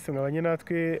mwese mwabanye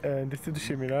natwe, ndetse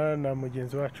dushimira na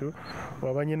mugenzi wacu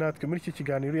wabanye natwe muri iki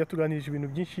kiganiro. Yatuganirije ibintu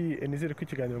byinshi, nizere ko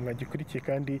ikiganiro mwagikurikiye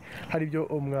kandi hari ibyo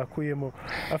mwakuyemo.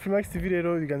 Afrimax TV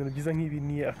rero ibiganiro byiza nk'ibi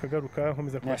ni akagaruka,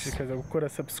 nkomeza kubashishikariza gukora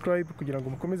subscribe kugira ngo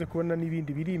mukomeze kubona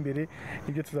n'ibindi biri imbere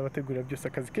ibyo tuzabategurira byose.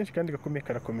 Akazi kenshi kandi gakomeye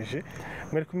karakomeje.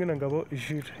 Mwari kumwe na Ngabo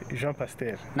Jules Jean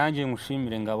Pasteur. Nanjye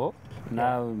mushimire Ngabo,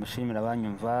 nawe mushimire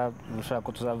abanyumva, ushaka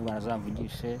ko tuzavugana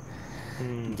zamvugishe.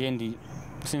 Ngendi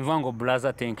simva ngo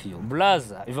blaza thank you.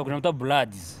 Blaza iva kuri nota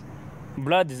bloods.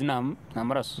 Bloods ni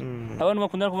amaraso. Abantu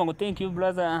bakunda kuvuga ngo thank you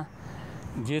blaza.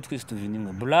 Ngiye twese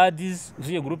tuvinimwe. Bloods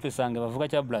uziye groupe sanga bavuga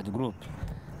cya blood group.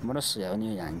 Amaraso yawe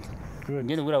niyo yanjye.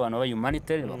 Ngende gura abantu baba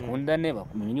humanitarian bakundane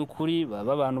bakumenya ukuri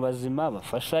baba abantu bazima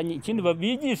bafashanye ikindi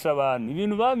babigisha abantu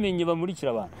ibintu bamenye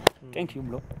bamurikira abantu. Thank you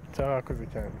bro. Cyakozwe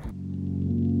cyane.